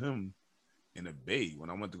him in the Bay when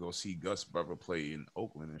I went to go see Gus brother play in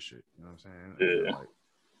Oakland and shit. You know what I'm saying? Yeah. Like,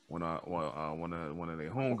 when one of their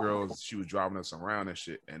homegirls, she was driving us around and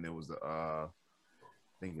shit, and it was the I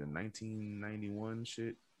think the 1991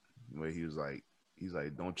 shit where he's like,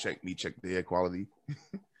 don't check me, check the air quality.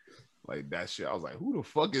 Like that shit. I was like, who the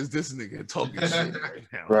fuck is this nigga talking shit right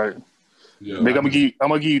now? Right. Yeah, I'm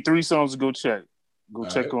gonna give you 3 songs to go check.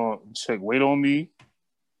 Check Wait on Me,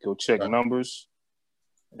 go check Numbers,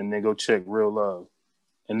 and then go check Real Love.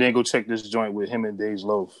 And then go check this joint with him and Dave's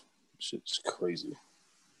Loaf. Shit's crazy.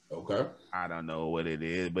 Okay. I don't know what it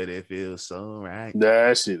is, but it feels so right.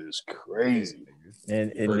 That shit is crazy.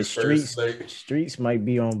 And the streets might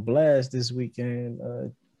be on blast this weekend.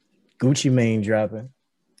 Gucci Mane dropping.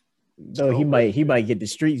 Though he might get the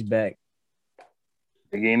streets back.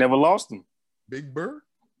 They ain't never lost him. Big Bird.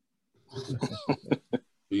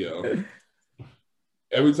 Yeah.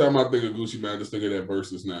 Every time I think of Gucci Mane, I just think of that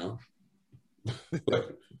Versus now.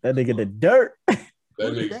 That nigga the dirt.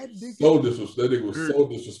 That nigga was so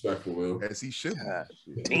disrespectful, man. As he should.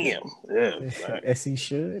 Damn. Yeah. As he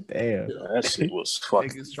should. Damn. Yeah, that shit was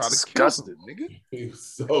fucking disgusting, nigga.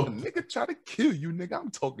 So nigga try to kill you, nigga. I'm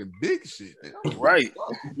talking big shit. Nigga. Right.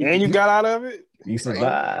 And you got out of it. You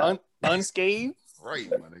survived. Unscathed. Right,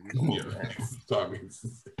 my nigga.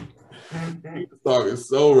 Talking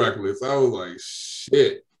so reckless. I was like,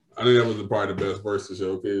 shit. I think that was probably the best Versus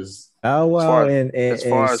show because and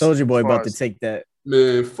Soulja Boy about to take that.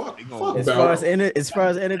 Man, fuck as far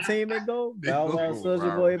as entertainment go, Bow Wow,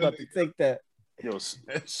 Soulja Boy about to take that. Yo,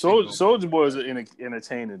 Soulja Boy is an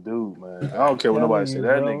entertaining dude, man. I don't care what nobody say.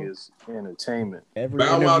 That nigga is entertainment.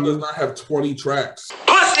 Bow Wow does not have 20 tracks.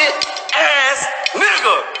 Pussy ass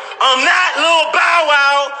nigga. I'm not Lil Bow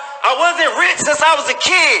Wow. I wasn't rich since I was a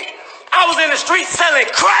kid. I was in the street selling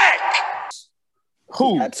crack.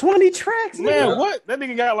 Who? Got 20 tracks, man. What? That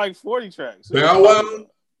nigga got like 40 tracks. Bow Wow,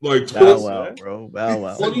 like 20. Bow Wow, bro. Bow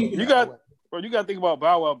Wow. You got to think about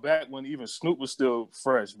Bow Wow back when even Snoop was still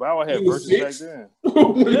fresh. Bow Wow had verses back then.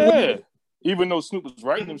 Yeah. Even though Snoop was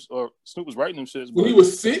writing them shits. When he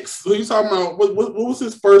was 6? So you talking about what was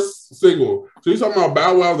his first single? So you talking about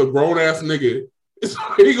Bow Wow, the grown ass nigga.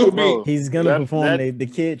 He's gonna perform the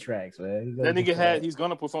kid tracks, man. He's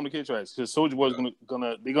gonna perform the kid tracks because Soulja Boy's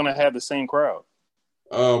gonna have the same crowd.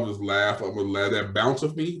 I'm just laugh. I'm gonna laugh. That bounce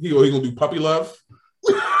of me. He gonna do Puppy Love.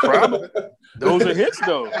 Probably. Those are hits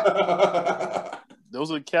though.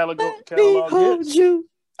 Those are catalog hits. You.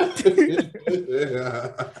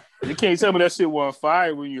 You can't tell me that shit was on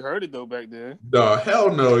fire when you heard it though back then. Nah,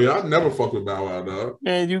 hell no, I never fucked with Bow Wow, dog.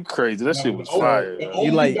 Man, you crazy. That shit was fire.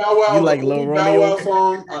 You like Lil Romeo? Bow Wow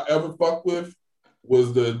song I ever fucked with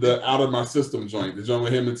was the Out of My System joint, the joint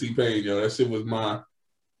with him and T-Pain, yo. That shit was my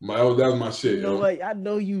That was my shit. You know what? I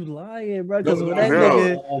know you lying, bro. Because when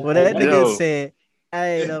Bro. that Yo. nigga said, I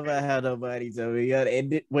ain't never had nobody tell me,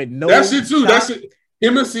 and with no that shit too. chop, That shit.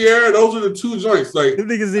 Him and Sierra, those are the two joints. Like them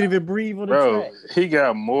niggas didn't even breathe on the Bro, track. he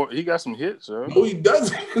got more. He got some hits, yo. no, he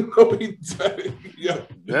doesn't. No, he doesn't. Yeah.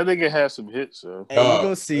 That nigga has some hits, yo. And you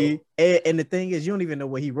go see, and the thing is, you don't even know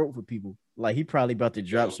what he wrote for people. Like he probably about to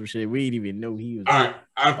drop some shit. We didn't even know he was. All right,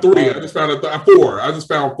 I have 3. I just found four. I just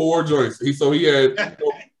found 4 joints. He had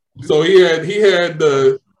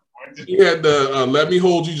the Let Me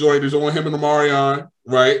Hold You joint. There's on him and Omarion,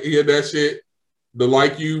 right? He had that shit. The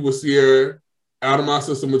Like You with Sierra, Out of My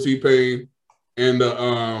System with T-Pain, and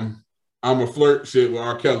the I'm a Flirt shit with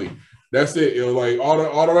R. Kelly. That's it. Yo. Like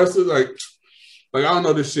all the rest of like I don't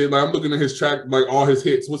know this shit. Like I'm looking at his track, like all his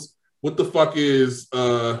hits. What the fuck is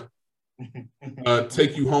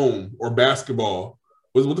Take You Home or Basketball?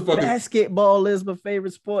 What the fuck? Basketball is my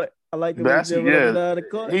favorite sport. I like the way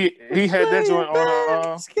he had that joint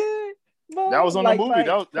on. That was on the movie.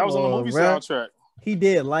 That was on the movie soundtrack. He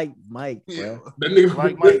did like Mike, bro. That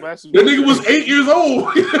nigga was 8 years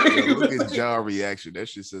old. Yo, look at John's reaction. That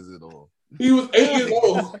shit says it all. He was 8 years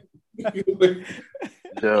old.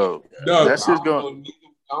 Yo, that's just going.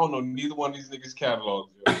 I don't know neither one of these niggas'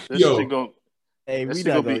 catalogs. Yo, hey, we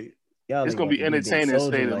not gonna. It's gonna be entertaining.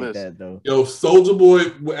 Stay the list. That, though. Yo, Soulja Boy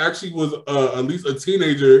actually was at least a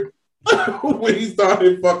teenager when he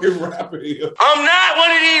started fucking rapping. I'm not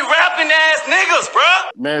one of these rapping ass niggas, bro.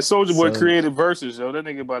 Man, Soulja Boy created verses, yo. That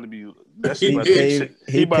nigga about to be.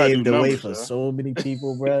 He paved the way for so many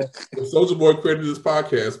people, bro. Soulja Boy created this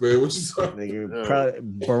podcast, man. What you talking?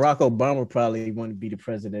 Barack Obama probably want to be the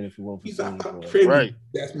president if he won't. Right.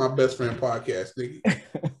 That's my best friend podcast, nigga.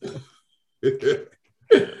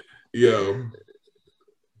 Yo,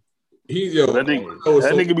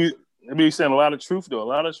 that nigga be saying a lot of truth though.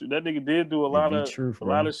 That nigga did do a lot of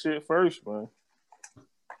shit first, man.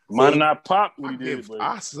 Might not pop what he did.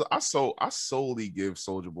 I solely give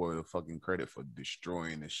Soulja Boy the fucking credit for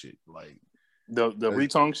destroying the shit. Like the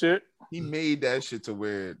ringtone shit. He made that shit to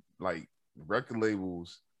where like record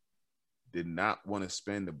labels did not want to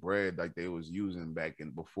spend the bread like they was using back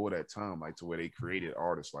in before that time, like to where they created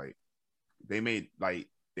artists like they made like.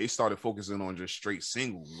 They started focusing on just straight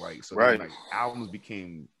singles, like so. Right. Then, like albums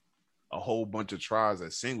became a whole bunch of tries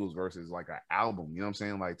as singles versus like an album. You know what I'm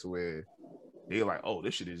saying? Like to where they're like, oh,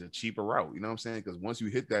 this shit is a cheaper route. You know what I'm saying? Because once you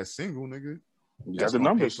hit that single, nigga, you got the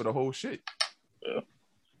numbers for the whole shit. Yeah. You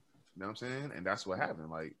know what I'm saying? And that's what happened.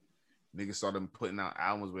 Like niggas started putting out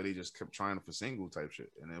albums where they just kept trying for single type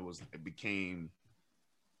shit, and it became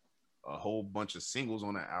a whole bunch of singles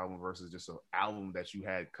on that album versus just an album that you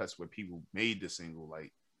had cuts where people made the single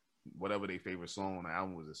like. Whatever their favorite song on the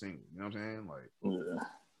album was a single. You know what I'm saying? Like, yeah.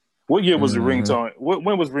 What year was the ringtone?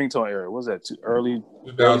 When was ringtone era? Was that early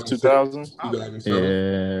 2000s? Yeah,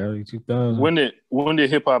 early 2000s. When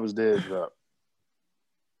did Hip Hop Is Dead drop?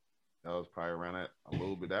 That was probably around that a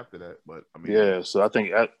little bit after that, but I mean, yeah. So I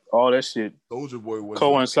think all that shit Soulja Boy was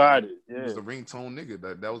coincided. He was the ringtone nigga.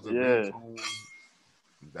 That was the ringtone.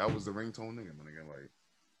 That was the ringtone nigga. My nigga, like,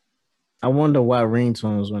 I wonder why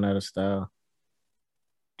ringtones went out of style.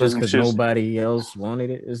 Just because nobody else wanted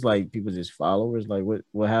it. It's like people just followers. Like what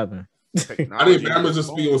happened? I think Bama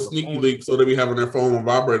just be on Sneaky Leak, so they be having their phone on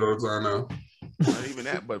vibrate all the time now. Not even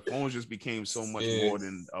that, but phones just became so much more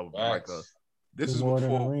than like a. This is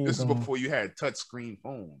before you had touch screen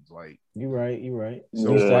phones. Like you're right.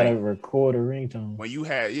 So you started to record a ringtone. When you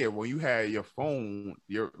had your phone,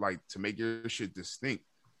 you're like to make your shit distinct.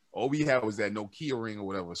 All we had was that Nokia ring or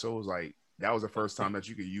whatever. So it was like. That was the first time that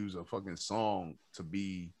you could use a fucking song to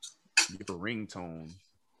be your ringtone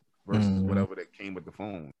versus whatever that came with the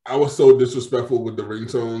phone. I was so disrespectful with the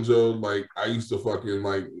ringtones, yo. Like I used to fucking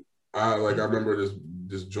I remember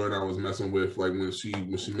this joint I was messing with. Like when she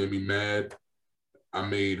made me mad, I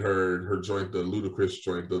made her joint the Ludacris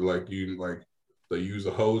joint, the use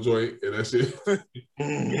a hoe joint, and that shit.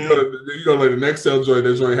 you know, like the next cell joint,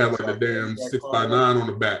 that joint had like the damn 6x9 on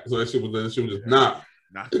the back. So that shit was just not.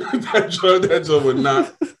 that joint would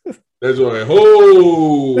not. That joint,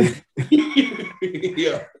 oh,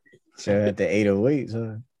 yeah. So at the 808s,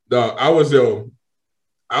 huh? No, I was that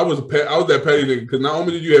petty nigga because not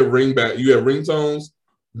only did you have you had ringtones.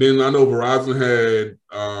 Then I know Verizon had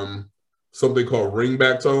something called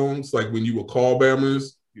ringback tones. Like when you would call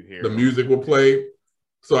Bammers, the music would play.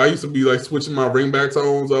 So I used to be like switching my ringback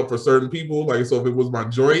tones up for certain people. Like so, if it was my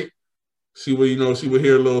joint. She would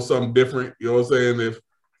hear a little something different. You know what I'm saying? If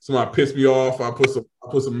somebody pissed me off, I put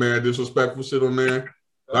some mad disrespectful shit on there.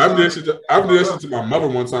 I did that shit to my mother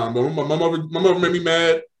one time. But my mother made me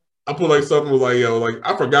mad. I put like something was like, yo, like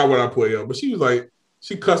I forgot what I put, yo. But she was like,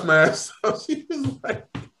 She cussed my ass out. She was like,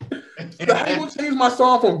 "How you gonna change my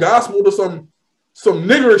song from gospel to some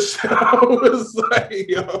nigger shit?" I was like,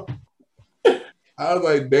 yo. I was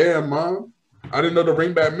like, damn, Mom. I didn't know the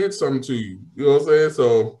ring back meant something to you. You know what I'm saying?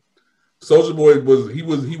 So Soulja Boy was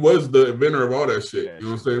the inventor of all that shit. You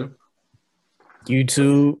know what I'm saying?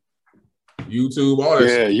 YouTube, all that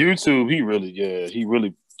shit. Yeah, YouTube, he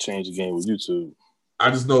really changed the game with YouTube. I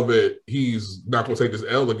just know that he's not gonna take this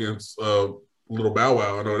L against Little Bow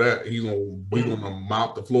Wow. I know that he's gonna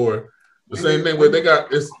mop the floor. The same thing where they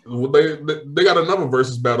got another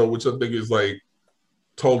versus battle, which I think is like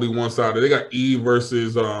totally one-sided. They got Eve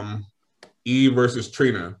versus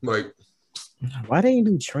Trina. Like, why didn't you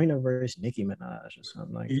do Trina versus Nicki Minaj or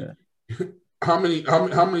something like that? How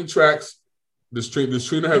many tracks does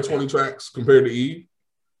Trina have? 20 tracks compared to Eve?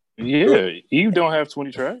 Yeah, Eve don't have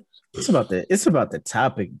 20 tracks. It's about the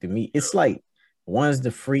topic to me. It's like one's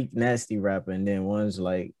the freak nasty rapper, and then one's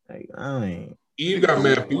like I ain't. Eve got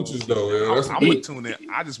mad features though. I'm gonna tune in.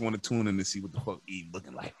 I just want to tune in to see what the fuck Eve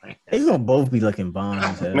looking like. They gonna both be looking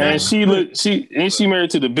bombs. Man, she married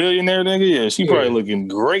to the billionaire nigga. Yeah, she probably looking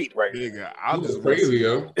great right now. I'm just crazy,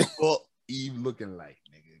 yo. What Eve looking like,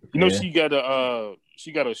 nigga? You know she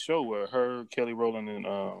got a show where her, Kelly Rowland, and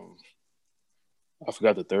I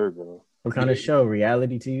forgot the third girl. What kind of show?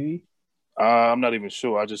 Reality TV? I'm not even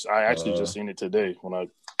sure. I actually just seen it today when I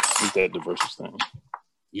looked at the versus thing.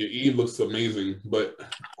 Yeah, Eve looks amazing, but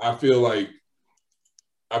I feel like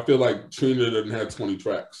Trina doesn't have 20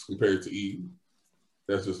 tracks compared to Eve.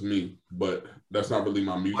 That's just me, but that's not really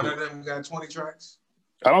my music. One of them got 20 tracks?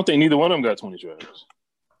 I don't think neither one of them got 20 tracks.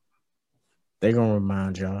 They gonna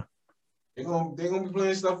remind y'all. They gonna be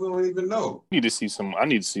playing stuff we don't even know. I need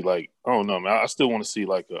to see like, I don't know, man. I still want to see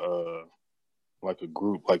like a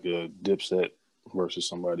group, like a Dipset versus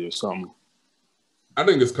somebody or something. I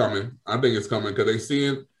think it's coming because they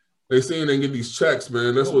seeing they get these checks,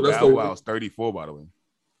 man. That's Bow Wow's 34, by the way.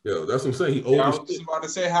 Yo, that's what I'm saying. He old. I was just about to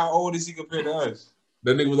say, how old is he compared to us?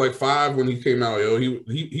 That nigga was like 5 when he came out, yo.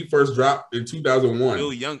 He first dropped in 2001.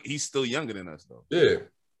 Still young. He's still younger than us, though. Yeah,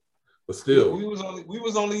 but still, we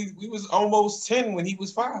was almost 10 when he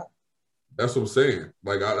was 5. That's what I'm saying.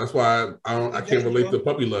 Like that's why I can't relate to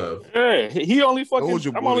Puppy Love. Yeah, he only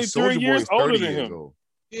fucking. I'm only 3 years older than him. Old.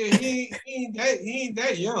 Yeah, he ain't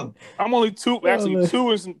that young. I'm only two and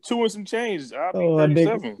some change. I'll be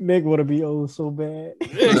 37. Nick want to be old so bad.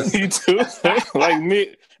 Yeah, he too. Like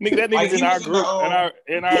Nick, that nigga's in our group.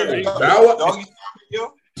 In our Bow Wow.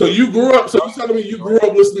 So you grew up. So you telling me you grew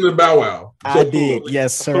up listening to Bow Wow? I did.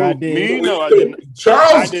 Yes, sir. I did. Me? No, I didn't.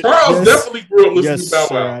 Charles definitely grew up listening to Bow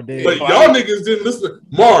Wow. I did. But y'all niggas didn't listen.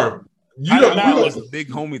 Marv, you was a big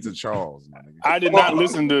homie to Charles. I did not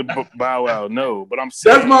listen to Bow Wow. No, but I'm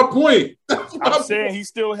saying that's my point. I'm saying he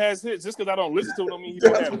still has hits. Just because I don't listen to him, don't mean he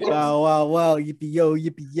don't have hits. Wow, yippee yo,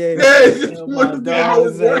 yippee yeah.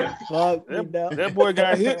 That boy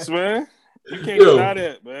got hits, man. You can't deny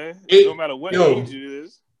that, man. No matter what age it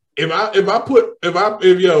is. If I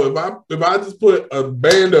just put a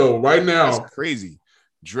bando right now, that's crazy.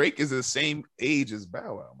 Drake is the same age as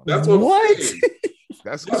Bow Wow. That's what I'm saying.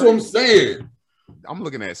 That's what I'm saying. I'm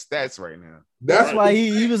looking at stats right now. That's why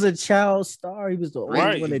he was a child star. He was the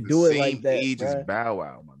only one to do it like that. Age as Bow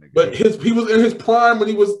Wow, my nigga. But he was in his prime when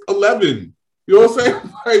he was 11. You know what I'm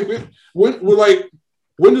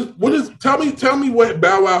saying? Tell me what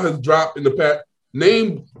Bow Wow has dropped in the past.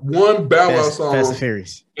 Name one Bow Wow song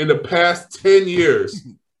in the past 10 years.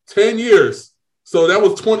 10 years. So that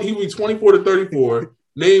was 20. He was 24 to 34.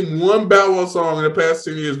 Name one Bow Wow song in the past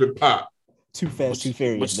 10 years with pop. Too Fast, Too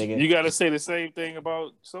Furious, nigga. You got to say the same thing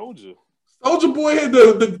about Soulja. Soulja Boy had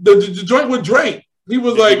the joint with Drake. He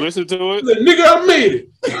was like, listen to it. Like, nigga, I made it.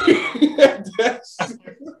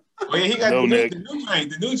 Well, he got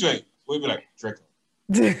the new Drake. We'll be like, Drake.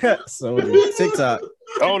 Soulja, TikTok.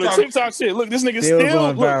 Oh, the TikTok shit. Look, this nigga he's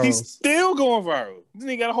still going viral. This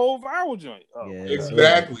nigga got a whole viral joint. Oh, yeah,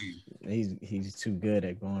 exactly. He's too good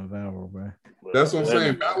at going viral, bro. That's what I'm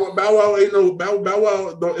saying. Bow Wow ain't no Bow Wow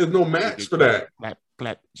is no match for that.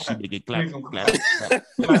 Clap. She make it clap. No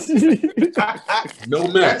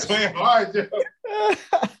match. That's hard, yo.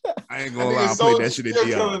 I ain't gonna lie. I played that shit at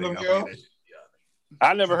Dion.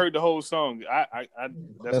 I never heard the whole song.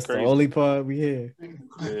 That's crazy. The only part we hear.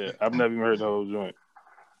 Yeah, I've never even heard the whole joint.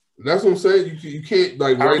 That's what I'm saying. You can't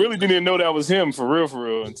like. I really didn't know that was him for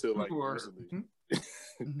real until like recently.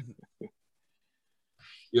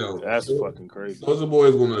 Yo, that's fucking crazy. Soulja Boy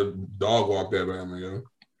is gonna dog walk that man, yo.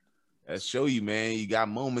 That show you, man. You got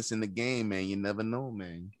moments in the game, man. You never know,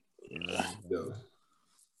 man. Yeah.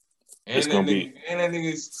 And that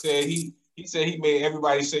nigga said he made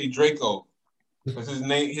everybody say Draco. because his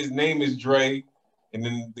name is Dre, and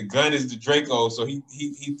then the gun is the Draco. So he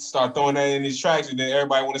start throwing that in his tracks, and then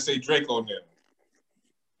everybody want to say Draco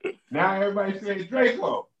now. Now everybody say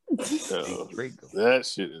Draco. Draco. That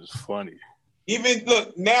shit is funny. Even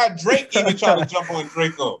look now, Drake even try to jump on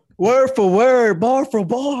Draco. Word for word, bar for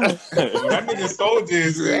bar. That nigga Soldier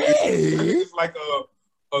is like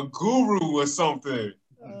a guru or something.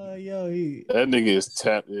 That nigga is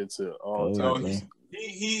tapped into all time.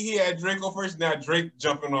 He had Draco first. Now Drake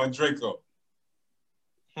jumping on Draco.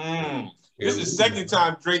 This is the second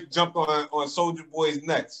time Drake jumped on Soulja Boy's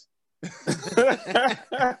next.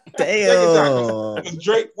 Damn.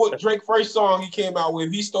 What Drake first song he came out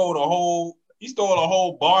with, he stole a whole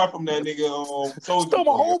bar from that nigga. Soulja Stole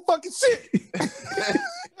my whole fucking shit.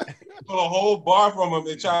 Stole a whole bar from him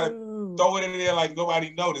and tried to throw it in there like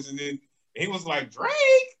nobody noticed, and then he was like,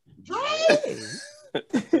 Drake.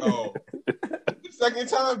 So, the second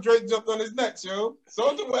time Drake jumped on his neck, yo.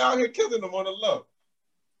 Soulja Boy out here killing him on the low.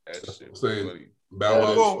 That shit was funny.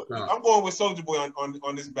 I'm going with Soulja Boy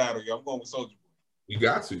on this battle, yo. I'm going with Soulja Boy. You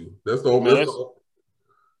got to. That's the whole.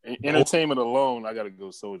 Entertainment alone, I gotta go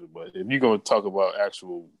Soulja Boy. If you're gonna talk about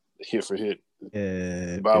actual hit for hit,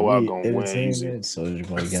 Bow Wow gonna win easy. Soulja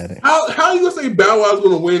Boy got it. How you gonna say Bow Wow's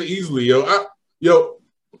gonna win easily, yo?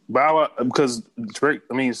 Bow Wow, because Drake.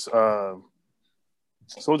 I mean, Soulja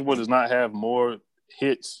Boy does not have more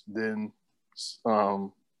hits than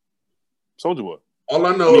Soulja Boy. All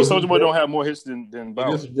I know is Soulja Boy don't have more hits than Bow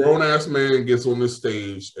Wow. This grown ass man gets on this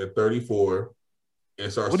stage at 34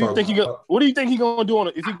 and starts. What do you think he gonna do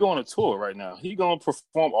if he go on a tour right now? He gonna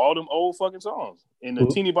perform all them old fucking songs, and the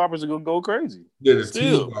teeny boppers are gonna go crazy. Yeah, the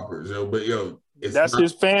teeny boppers, yo. But that's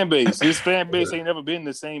his fan base. His fan base ain't never been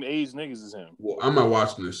the same age niggas as him. Well, I'm not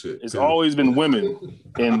watching this shit. It's always been women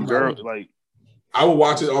and girls. Like I would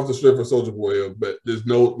watch it off the strip for Soulja Boy, yo, but there's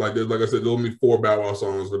no like I said, there's only 4 Bow Wow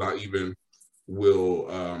songs that I even will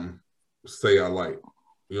say I like.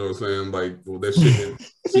 You know what I'm saying? Like that shit.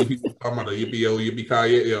 See people talking about the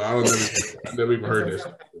yippee-yo-yippee-ki-yay. Yo, I never even heard that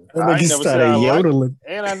shit. I never started yodeling.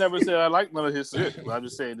 And I never said I like none of his shit. I'm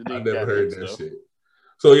just saying I never heard that shit.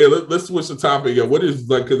 So yeah, let's switch the topic. Yeah, what is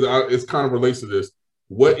like because it's kind of relates to this.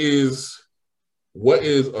 What is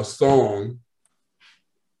a song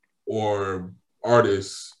or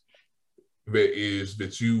artist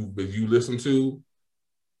that you listen to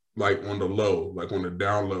like on the low, like on the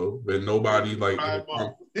down low, that nobody like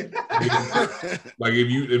like if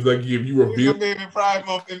you reveal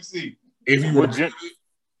MC. If you were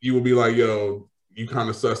you would be like, yo, you kind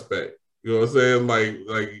of suspect. You know what I'm saying?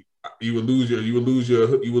 Like you would lose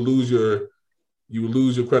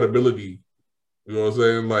your credibility. You know what I'm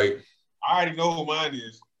saying? Like I already know who mine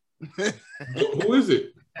is. Who is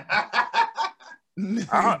it?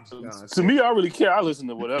 To me, I really care. I listen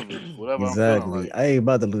to whatever. Exactly. Like. I ain't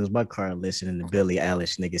about to lose my car listening to Billie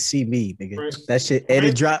Eilish, nigga. See me, nigga. That shit. And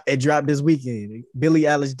it dropped this weekend. Billie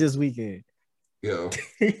Eilish this weekend. Yeah.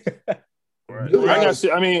 Right. I got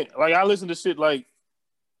shit. I mean, like I listen to shit like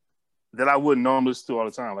that I wouldn't normally listen to all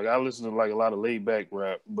the time. Like I listen to like a lot of laid back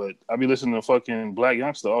rap, but I be listening to fucking Black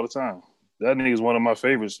Youngster all the time. That nigga's one of my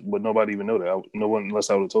favorites, but nobody even know that. No one unless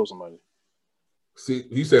I would have told somebody. See,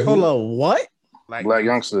 you said hold on, what? Black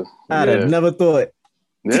Youngster. I'd have never thought.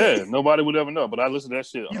 Yeah, nobody would ever know. But I listen to that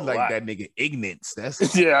shit. You like lot. that nigga Ignorance.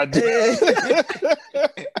 That's yeah, I did.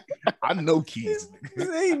 I know Keys.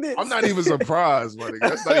 I'm not even surprised, buddy.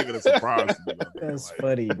 That's not even a surprise to me. That's like,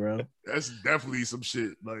 funny, bro. That's definitely some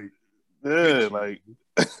shit. Like, yeah, like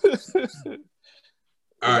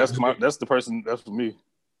that's the person. That's for me.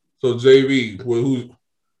 So JV, who's?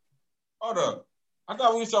 Hold up. I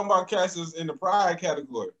thought we were talking about cats in the pride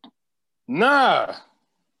category. Nah.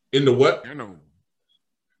 In the what?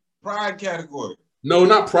 Pride category. No,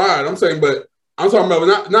 not pride. I'm saying, but I'm talking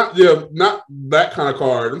about not that kind of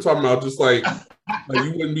card. I'm talking about just like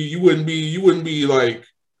you wouldn't be like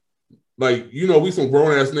you know, we some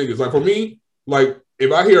grown ass niggas. Like for me, like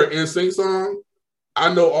if I hear an NSYNC song,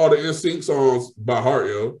 I know all the NSYNC songs by heart,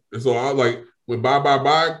 yo. And so I like when Bye Bye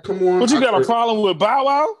Bye come on. But you got a problem with Bow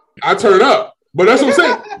Wow? I turn up. But that's what I'm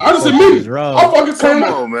saying. I just admit it. I'll fucking turn up.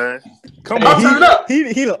 Come on, man. Come on. Turn up. He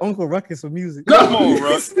the Uncle Ruckus of music. Come on,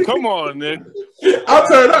 Russ. Come on, nigga. I'll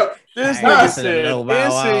turn up. This nigga said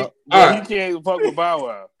NSYNC, but he can't fuck with Bow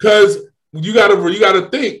Wow. Because you gotta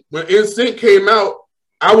think when NSYNC came out,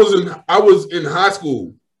 I was in high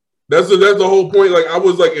school. That's the whole point. Like I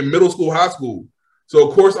was like in middle school, high school. So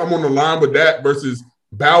of course I'm on the line with that versus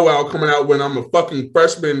Bow Wow coming out when I'm a fucking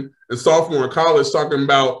freshman and sophomore in college talking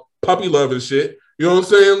about puppy love and shit. You know what I'm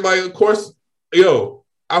saying? Like, of course,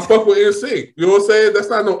 I fuck with NSYNC. You know what I'm saying? That's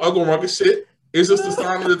not no Uncle Ruckus shit. It's just the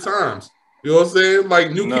sign of the times. You know what I'm saying?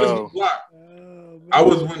 Like New Kids on the Block. I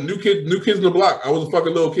was when New Kids on the Block. I was a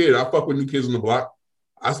fucking little kid. I fuck with New Kids on the Block.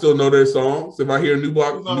 I still know their songs. If I hear New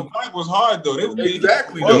Block, on the Block was hard though.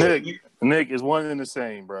 Exactly though. Nick is one and the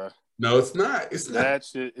same, bro. No, it's not. It's not. That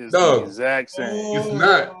shit is the exact same. It's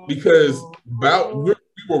not because we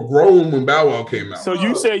were grown when Bow Wow came out. So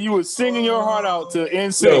you said you were singing your heart out to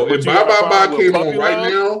NSYNC. Yo, if Bye Bye Bye came on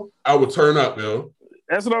right now, I would turn up, yo.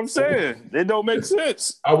 That's what I'm saying. It don't make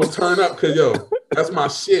sense. I would turn up because yo, that's my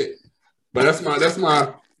shit. But that's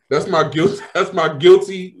my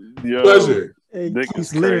guilty pleasure. Hey,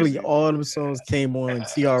 literally all them songs came on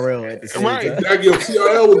TRL at the same time. Right, yo,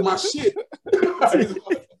 TRL was my shit.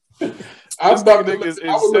 I was about to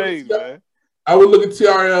insane, man. I would look at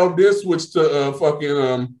TRL, then switch to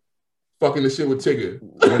fucking the shit with Tigger.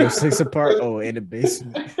 When it's 6 apart, in the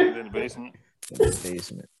basement. In the basement. In the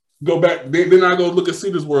basement. Go back, then I go look at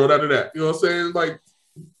Cedar's World after that. You know what I'm saying? Like,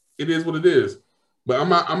 it is what it is. But I'm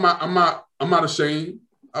not ashamed.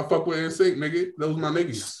 I fuck with NSYNC, nigga. Those my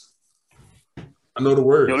niggas. I know the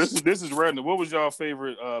words. Yo, this is random. What was y'all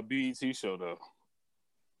favorite BET show though?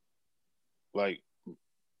 Like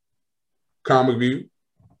Comic View.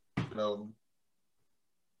 No.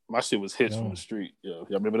 My shit was Hits from the Street. Yo,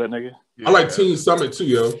 y'all remember that nigga? Yeah. I like Teen Summit too,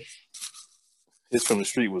 yo. Hits from the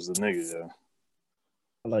Street was the nigga, yo.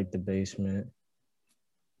 I like The Basement.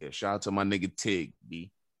 Yeah, shout out to my nigga Tig,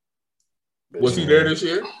 B. Was he there this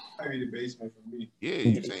year? I mean, The Basement for me.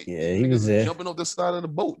 Yeah, he was there. Jumping off the side of the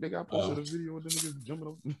boat, nigga. I posted a video of them niggas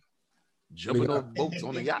jumping off boats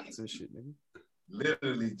on the yachts and shit, nigga.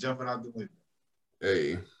 Literally jumping out the window.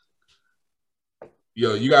 Hey.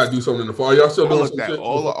 Yo, you gotta do something in the fall. Y'all still doing some shit?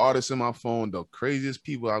 All the artists in my phone, the craziest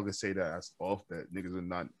people I could say that's off that niggas are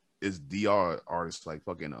not is DR artists like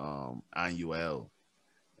fucking Anuel,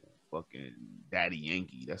 fucking Daddy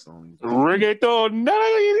Yankee. That's the only reggaeton.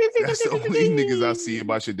 That's the only niggas I see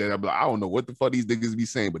about shit that I'm like, I don't know what the fuck these niggas be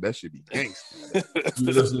saying, but that should be gangster. You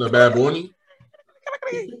listen to Bad Bunny?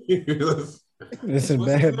 Listen to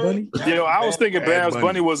Bad Bunny? Yo, I was thinking Bad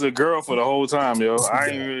Bunny was a girl for the whole time, yo. I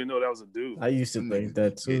didn't really know that was a dude. I used to think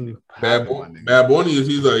that too. Bad Bunny is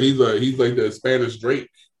he's like the Spanish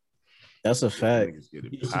Drake. That's a fact. Get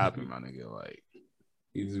it popping, my nigga. Like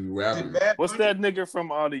he's rapping. What's that nigga from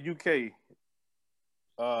the UK?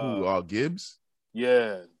 Gibbs?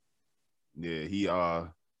 Yeah. Yeah, he I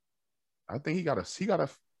think he got a he got a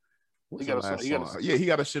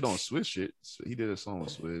shit on Swizz shit. So he did a song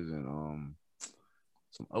with Swizz and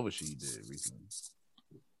some other shit he did recently.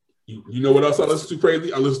 You know what else I listen to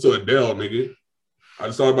crazy? I listen to Adele, nigga. I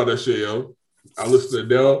just thought about that shit, yo. I listen to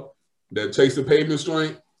Adele, that Chase the Pavement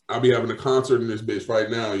joint. I'll be having a concert in this bitch right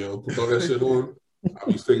now, yo. Put all that shit on.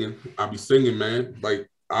 I'll be singing, man. Like,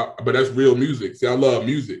 but that's real music. See, I love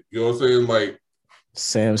music. You know what I'm saying? Like,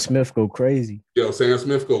 Sam Smith go crazy. Yo, Sam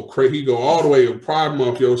Smith go crazy. He go all the way to Pride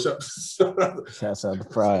Month, yo. Shouts out to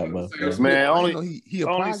Pride Month. Man, only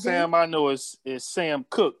Sam I know is Sam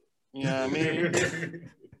Cooke. You know what I mean?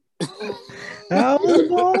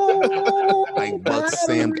 Like Buck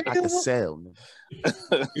Sam got the sell.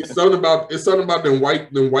 It's something about them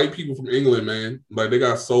white people from England, man. Like they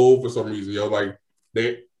got soul for some reason, yo. Like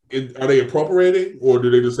are they appropriating or do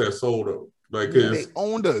they just have soul though? Like they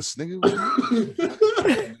owned us, nigga.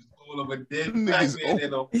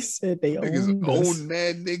 He said they owned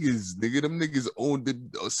mad niggas. Nigga, them niggas owned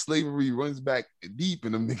the slavery runs back deep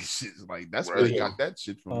in them niggas shit. Like that's where they got that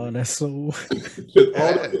shit from. Oh, that's so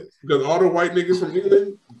because all the white niggas from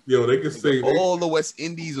England, yo, they can sing. All the West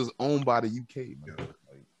Indies was owned by the UK, man.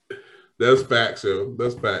 Like, that's facts, yo.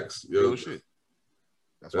 That's facts, yo. Real shit.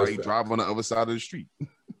 That's why he drive on the other side of the street.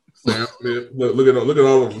 Sam Smith, look at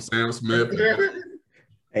all of them. Sam Smith.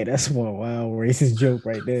 Hey, that's one wild racist joke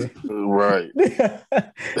right there. Right.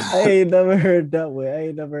 I ain't never heard that way. I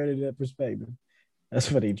ain't never heard of that perspective.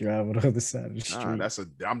 That's why they drive on the other side of the street.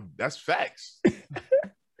 That's facts.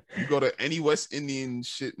 You go to any West Indian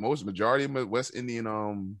shit, majority of West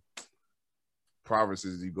Indian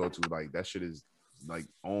provinces you go to, like that shit is like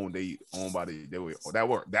owned by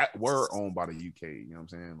that were owned by the UK. You know what I'm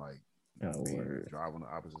saying? Like. Drive on the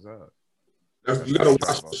opposite side. You gotta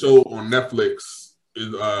watch the show on Netflix.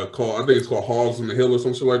 I think it's called Hogs on the Hill or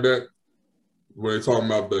some shit like that, where they're talking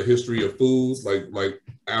about the history of food, like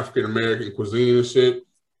African American cuisine and shit.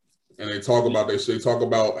 And they talk about that shit. They talk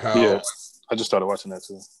about how. Yeah, I just started watching that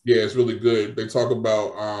too. Yeah, it's really good. They talk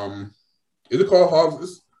about is it called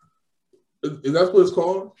Hogs? Is that what it's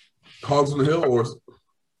called? Hogs on the Hill or?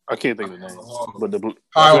 I can't think of the name. But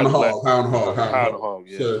High on the Hog.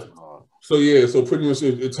 Yeah. So pretty much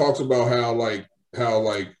it talks about how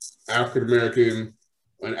African American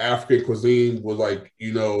and African cuisine was like,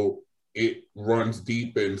 you know, it runs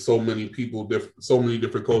deep in so many people, so many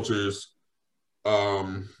different cultures,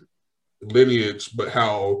 lineage, but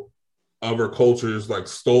how other cultures like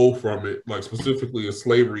stole from it, like specifically in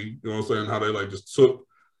slavery, you know what I'm saying? How they like just took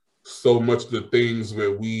so much of the things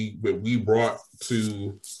that we brought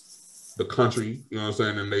to the country, you know what I'm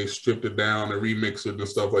saying? And they stripped it down and remixed it and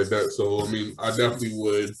stuff like that. So, I mean, I definitely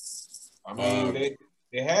would. I mean,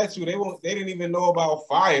 they had to. They didn't even know about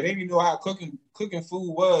fire. They didn't even know how cooking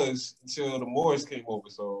food was until the Moors came over.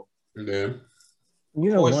 So, yeah.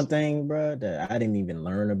 You know, one thing, bro, that I didn't even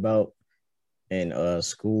learn about in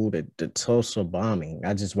school, the Tulsa bombing.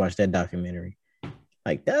 I just watched that documentary.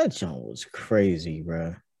 Like, that joint was crazy,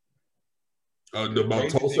 bro. About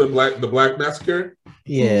Tulsa, the Black Massacre.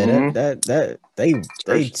 Yeah, that they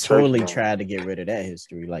totally tried to get rid of that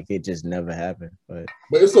history. Like, it just never happened. But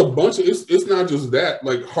it's a bunch of it's not just that.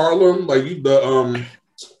 Like Harlem, like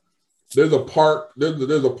there's a park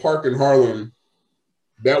in Harlem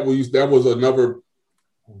that was another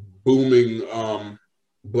booming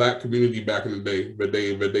Black community back in the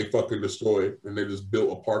day that they fucking destroyed, and they just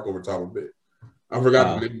built a park over top of it. I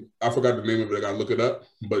forgot the name of it. I gotta look it up,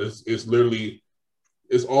 but it's literally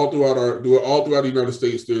all throughout the United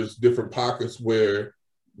States. There's different pockets where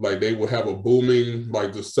like they will have a booming,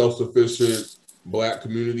 like just self-sufficient Black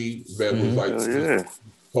community that was like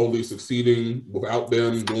totally succeeding without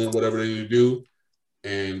them doing whatever they need to do,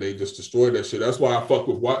 and they just destroyed that shit. That's why I fuck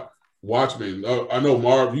with Watchmen. I know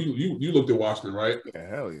Marv, you looked at Watchmen, right? Yeah,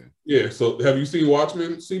 hell yeah. Yeah. So have you seen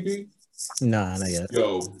Watchmen, CP? Nah, not yet.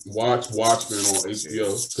 Yo, watch Watchmen on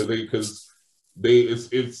HBO because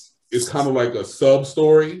it's kind of like a sub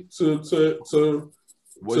story to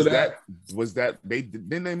was that they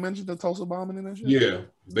didn't they mention the Tulsa bombing in that shit? Yeah,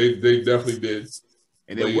 they definitely did.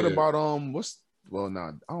 And then what about I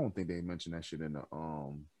don't think they mentioned that shit in the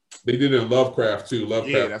they did it in Lovecraft too.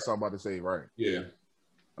 Yeah, that's what I'm about to say, right? Yeah.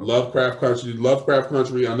 Lovecraft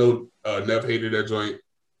Country. I know Nev hated that joint.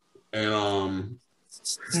 And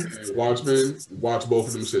Watchmen, watch both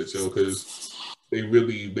of them shit, yo, because they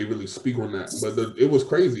really speak on that. But it was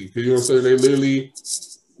crazy. You know what I'm saying?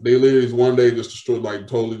 They literally one day just destroyed, like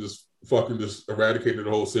totally just fucking just eradicated the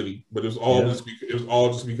whole city. But it was all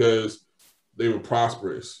just because they were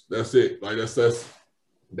prosperous. That's it. Like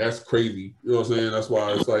that's crazy. You know what I'm saying? That's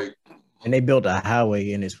why it's like. And they built a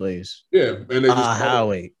highway in this place. Yeah, and they just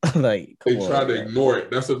highway. Like they tried to ignore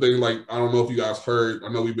it. That's the thing. Like, I don't know if you guys heard. I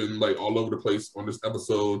know we've been like all over the place on this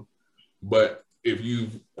episode, but if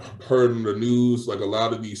you've heard in the news, like a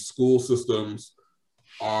lot of these school systems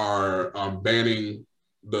are banning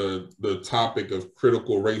the topic of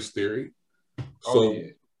critical race theory.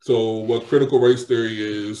 So what critical race theory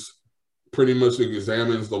is pretty much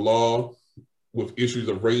examines the law with issues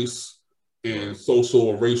of race and social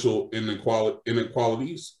or racial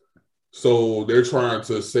inequalities. So they're trying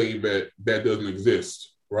to say that doesn't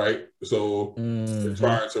exist, right? So they're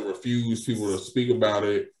trying to refuse people to speak about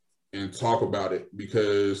it and talk about it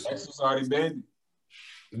because Texas already banned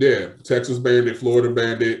it. Yeah, Texas banned it, Florida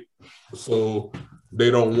banned it. So they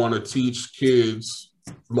don't want to teach kids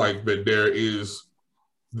like that there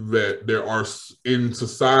are in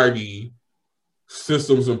society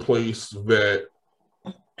systems in place that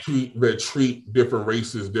treat different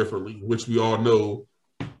races differently, which we all know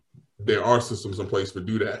there are systems in place to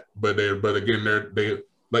do that. But again, they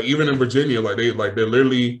like even in Virginia, they're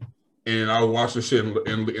literally, and I was watching shit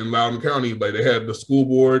in Loudoun County, like they had the school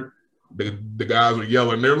board, the guys were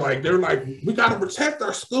yelling, they're like, we gotta protect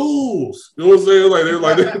our schools. You know what I'm saying? Like they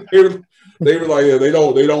were like, yeah, they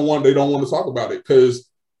don't want to talk about it because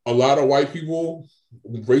a lot of white people,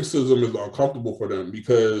 racism is uncomfortable for them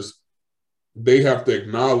because they have to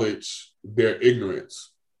acknowledge their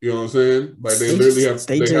ignorance. You know what I'm saying? Like they literally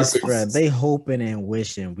have. They hoping and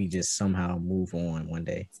wishing we just somehow move on one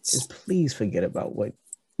day. Just please forget about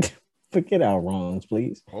forget our wrongs,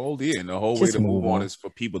 please. And the whole way to move on is for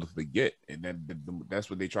people to forget, and then that's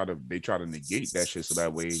what they try to negate that shit. So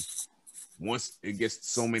that way, once it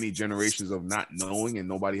gets so many generations of not knowing and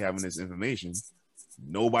nobody having this information,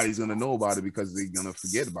 nobody's gonna know about it because they're gonna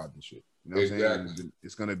forget about this shit. You know what I'm saying?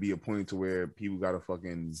 It's gonna be a point to where people gotta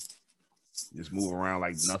fucking just move around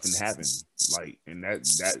like nothing happened. Like, and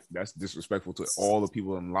that's disrespectful to all the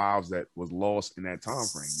people in lives that was lost in that time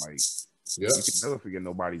frame. Like, you can never forget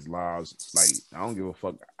nobody's lives. Like, I don't give a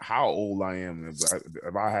fuck how old I am.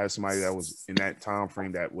 If I had somebody that was in that time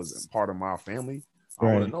frame that was part of my family, I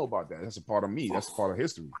want to know about that. That's a part of me. That's a part of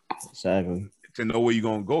history. Exactly. To know where you're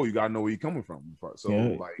gonna go, you gotta know where you're coming from. So,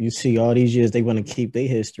 like, you see, all these years they want to keep their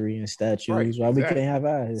history and statues. Why we can't have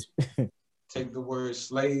ours? Take the word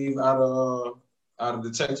slave out of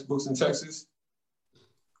the textbooks in Texas,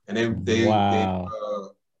 and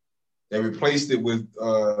they replaced it with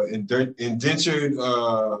indentured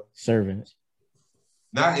servants.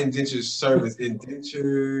 Not indentured servants,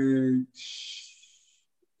 indentured.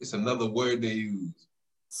 It's another word they use.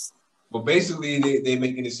 But basically, they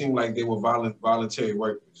making it seem like they were voluntary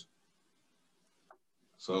workers.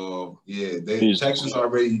 So yeah, Texas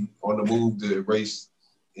already on the move to erase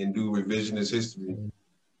and do revisionist history.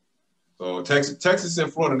 So Texas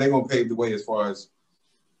and Florida, they're gonna pave the way as far as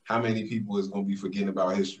how many people is gonna be forgetting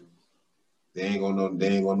about history. They ain't gonna know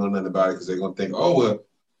nothing about it because they're gonna think, oh well,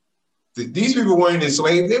 these people weren't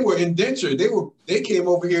enslaved, they were indentured. They came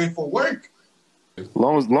over here for work.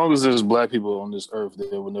 Long as there's black people on this earth,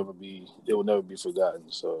 they will never be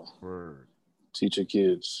forgotten. So teach your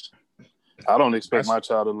kids. I don't expect my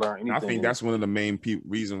child to learn anything. I think that's one of the main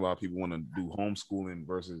reasons why people want to do homeschooling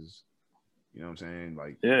versus, you know what I'm saying?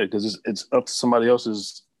 Like, yeah, because it's up to somebody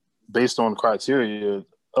else's, based on criteria,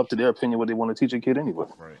 up to their opinion what they want to teach a kid anyway.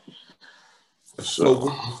 Right.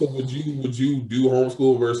 So would you do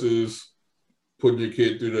homeschool versus putting your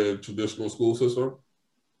kid through the traditional school system?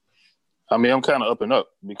 I mean, I'm kind of up and up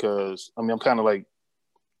because I'm kind of like,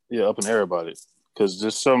 up in the air about it. Because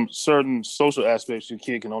there's some certain social aspects your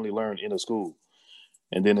kid can only learn in a school.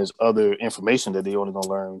 And then there's other information that they only going to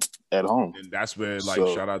learn at home. And that's where,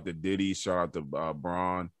 shout out to Diddy, shout out to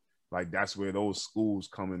Braun. Like, that's where those schools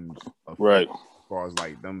come in. Right. As far as,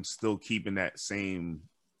 like, them still keeping that same,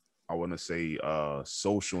 I want to say,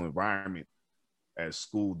 social environment as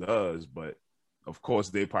school does. But, of course,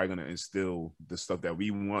 they're probably going to instill the stuff that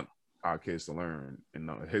we want our kids to learn and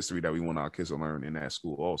the history that we want our kids to learn in that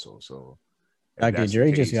school also. So, Dr.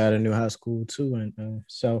 Dre just got a new high school too in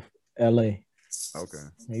South LA. Okay.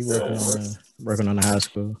 He working on a high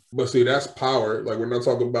school. But see, that's power. Like, we're not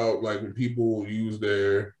talking about like when people use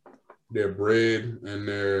their bread and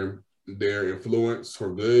their influence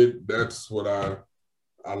for good. That's what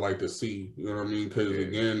I like to see. You know what I mean? Because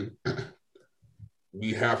again,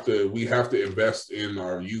 we have to invest in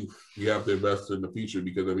our youth. We have to invest in the future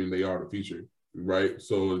because I mean they are the future, right?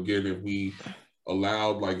 So again, if we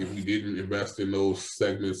didn't invest in those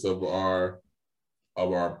segments of our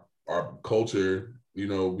culture, you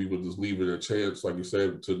know, we would just leave it a chance, like you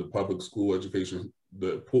said, to the public school education,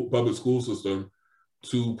 the public school system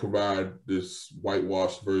to provide this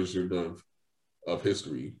whitewashed version of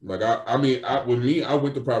history. Like I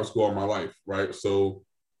went to private school all my life, right? So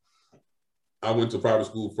I went to private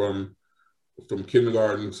school from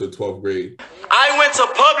kindergarten to 12th grade. I went to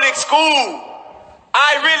public school.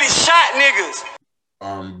 I really shot niggas.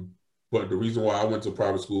 But the reason why I went to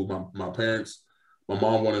private school, my parents, my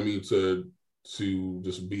mom wanted me to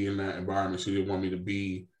just be in that environment. She didn't want me to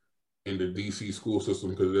be in the DC school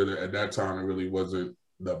system because at that time it really wasn't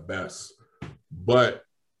the best. But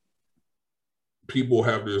people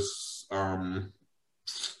have this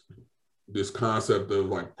concept of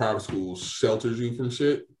like private school shelters you from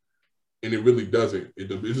shit, and it really doesn't. It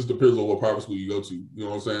just depends on what private school you go to. You know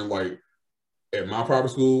what I'm saying? Like at my private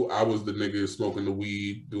school, I was the nigga smoking the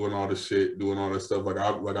weed, doing all the shit, doing all that stuff. Like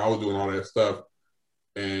I was doing all that stuff,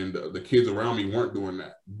 and the kids around me weren't doing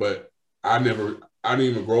that. But I didn't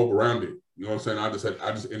even grow up around it. You know what I'm saying?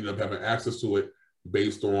 I just ended up having access to it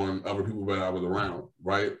based on other people that I was around,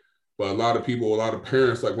 right? But a lot of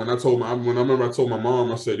parents, like when I remember I told my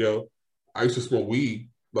mom, I said, yo, I used to smoke weed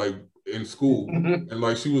like in school. And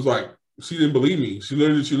like she was like, she didn't believe me. She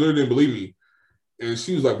literally didn't believe me. And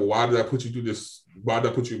she was like, well, why did I put you through this? Why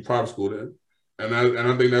did I put you in private school then? And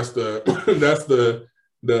I think that's the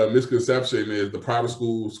misconception is the private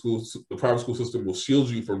school system will shield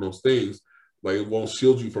you from those things. Like it won't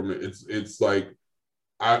shield you from it. It's like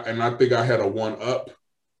I think I had a one up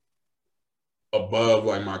above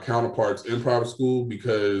like my counterparts in private school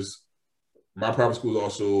because my private school is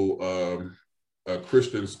also a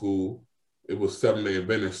Christian school. It was Seventh-day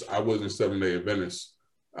Adventist. I wasn't Seventh-day Adventist.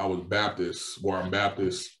 I was Baptist, or I'm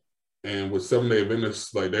Baptist. And with Seventh-day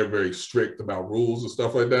Adventists, like they're very strict about rules and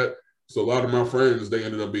stuff like that. So a lot of my friends, they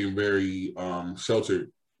ended up being very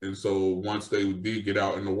sheltered. And so once they did get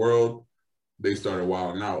out in the world, they started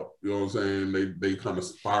wilding out. You know what I'm saying? They kind of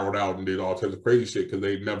spiraled out and did all types of crazy shit because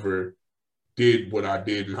they never did what I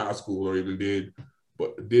did in high school or even did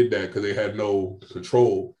that because they had no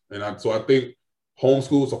control. And so I think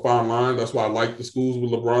homeschool is a fine line. That's why I like the schools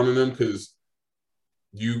with LeBron in them because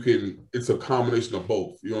it's a combination of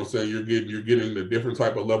both. You know what I'm saying? You're getting a different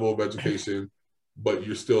type of level of education, but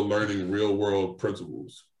you're still learning real world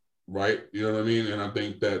principles, right? You know what I mean? And I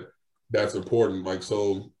think that's important. Like,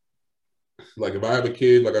 so like if I have a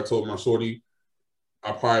kid, like I told my shorty,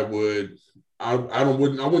 I probably would, I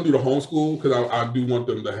wouldn't do the homeschool because I do want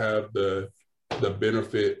them to have the the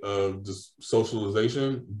benefit of just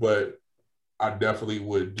socialization, but I definitely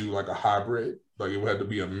would do like a hybrid. Like it would have to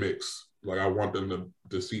be a mix. Like I want them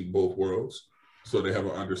to see both worlds so they have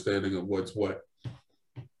an understanding of what's what.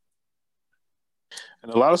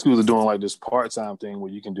 And a lot of schools are doing like this part-time thing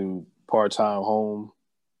where you can do part-time home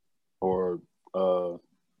or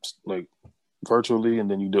like virtually, and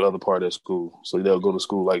then you do the other part at school. So they'll go to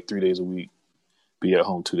school like 3 days a week, be at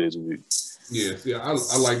home 2 days a week. Yeah, I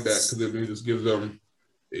like that because it just gives them.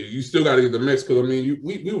 You still got to get the mix because I mean,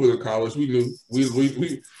 we were in college. We knew when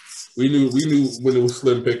it was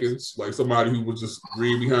slim pickings. Like somebody who was just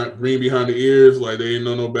green behind the ears, like they didn't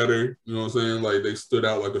know no better. You know what I'm saying? Like they stood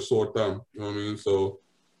out like a sore thumb. You know what I mean? So,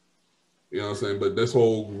 you know what I'm saying? But this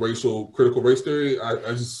whole critical race theory,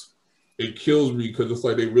 I just it kills me because it's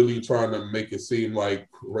like they really trying to make it seem like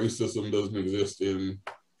racism doesn't exist in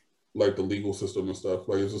like the legal system and stuff.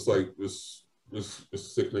 Like it's just like it's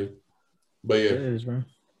sickening. But yeah, it is, bro.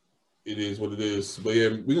 It is what it is. But yeah,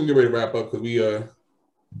 we're gonna get ready to wrap up because we have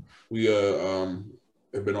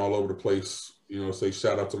been all over the place. You know, say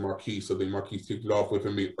shout out to Marquise. I think Marquise kicked it off with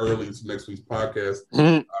him early to next week's podcast.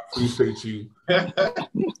 I appreciate you.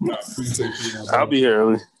 I'll be here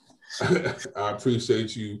early. I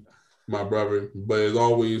appreciate you, my brother. But as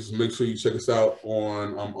always, make sure you check us out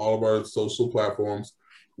on all of our social platforms.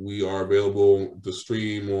 We are available to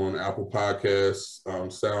stream on Apple Podcasts,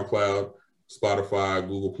 SoundCloud, Spotify,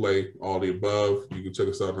 Google Play, all the above. You can check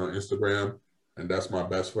us out on Instagram, and that's my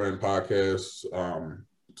best friend podcast,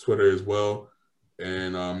 Twitter as well.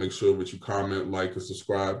 And make sure that you comment, like, and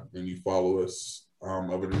subscribe, and you follow us.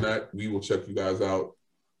 Other than that, we will check you guys out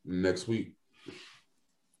next week.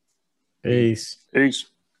 Peace. Peace.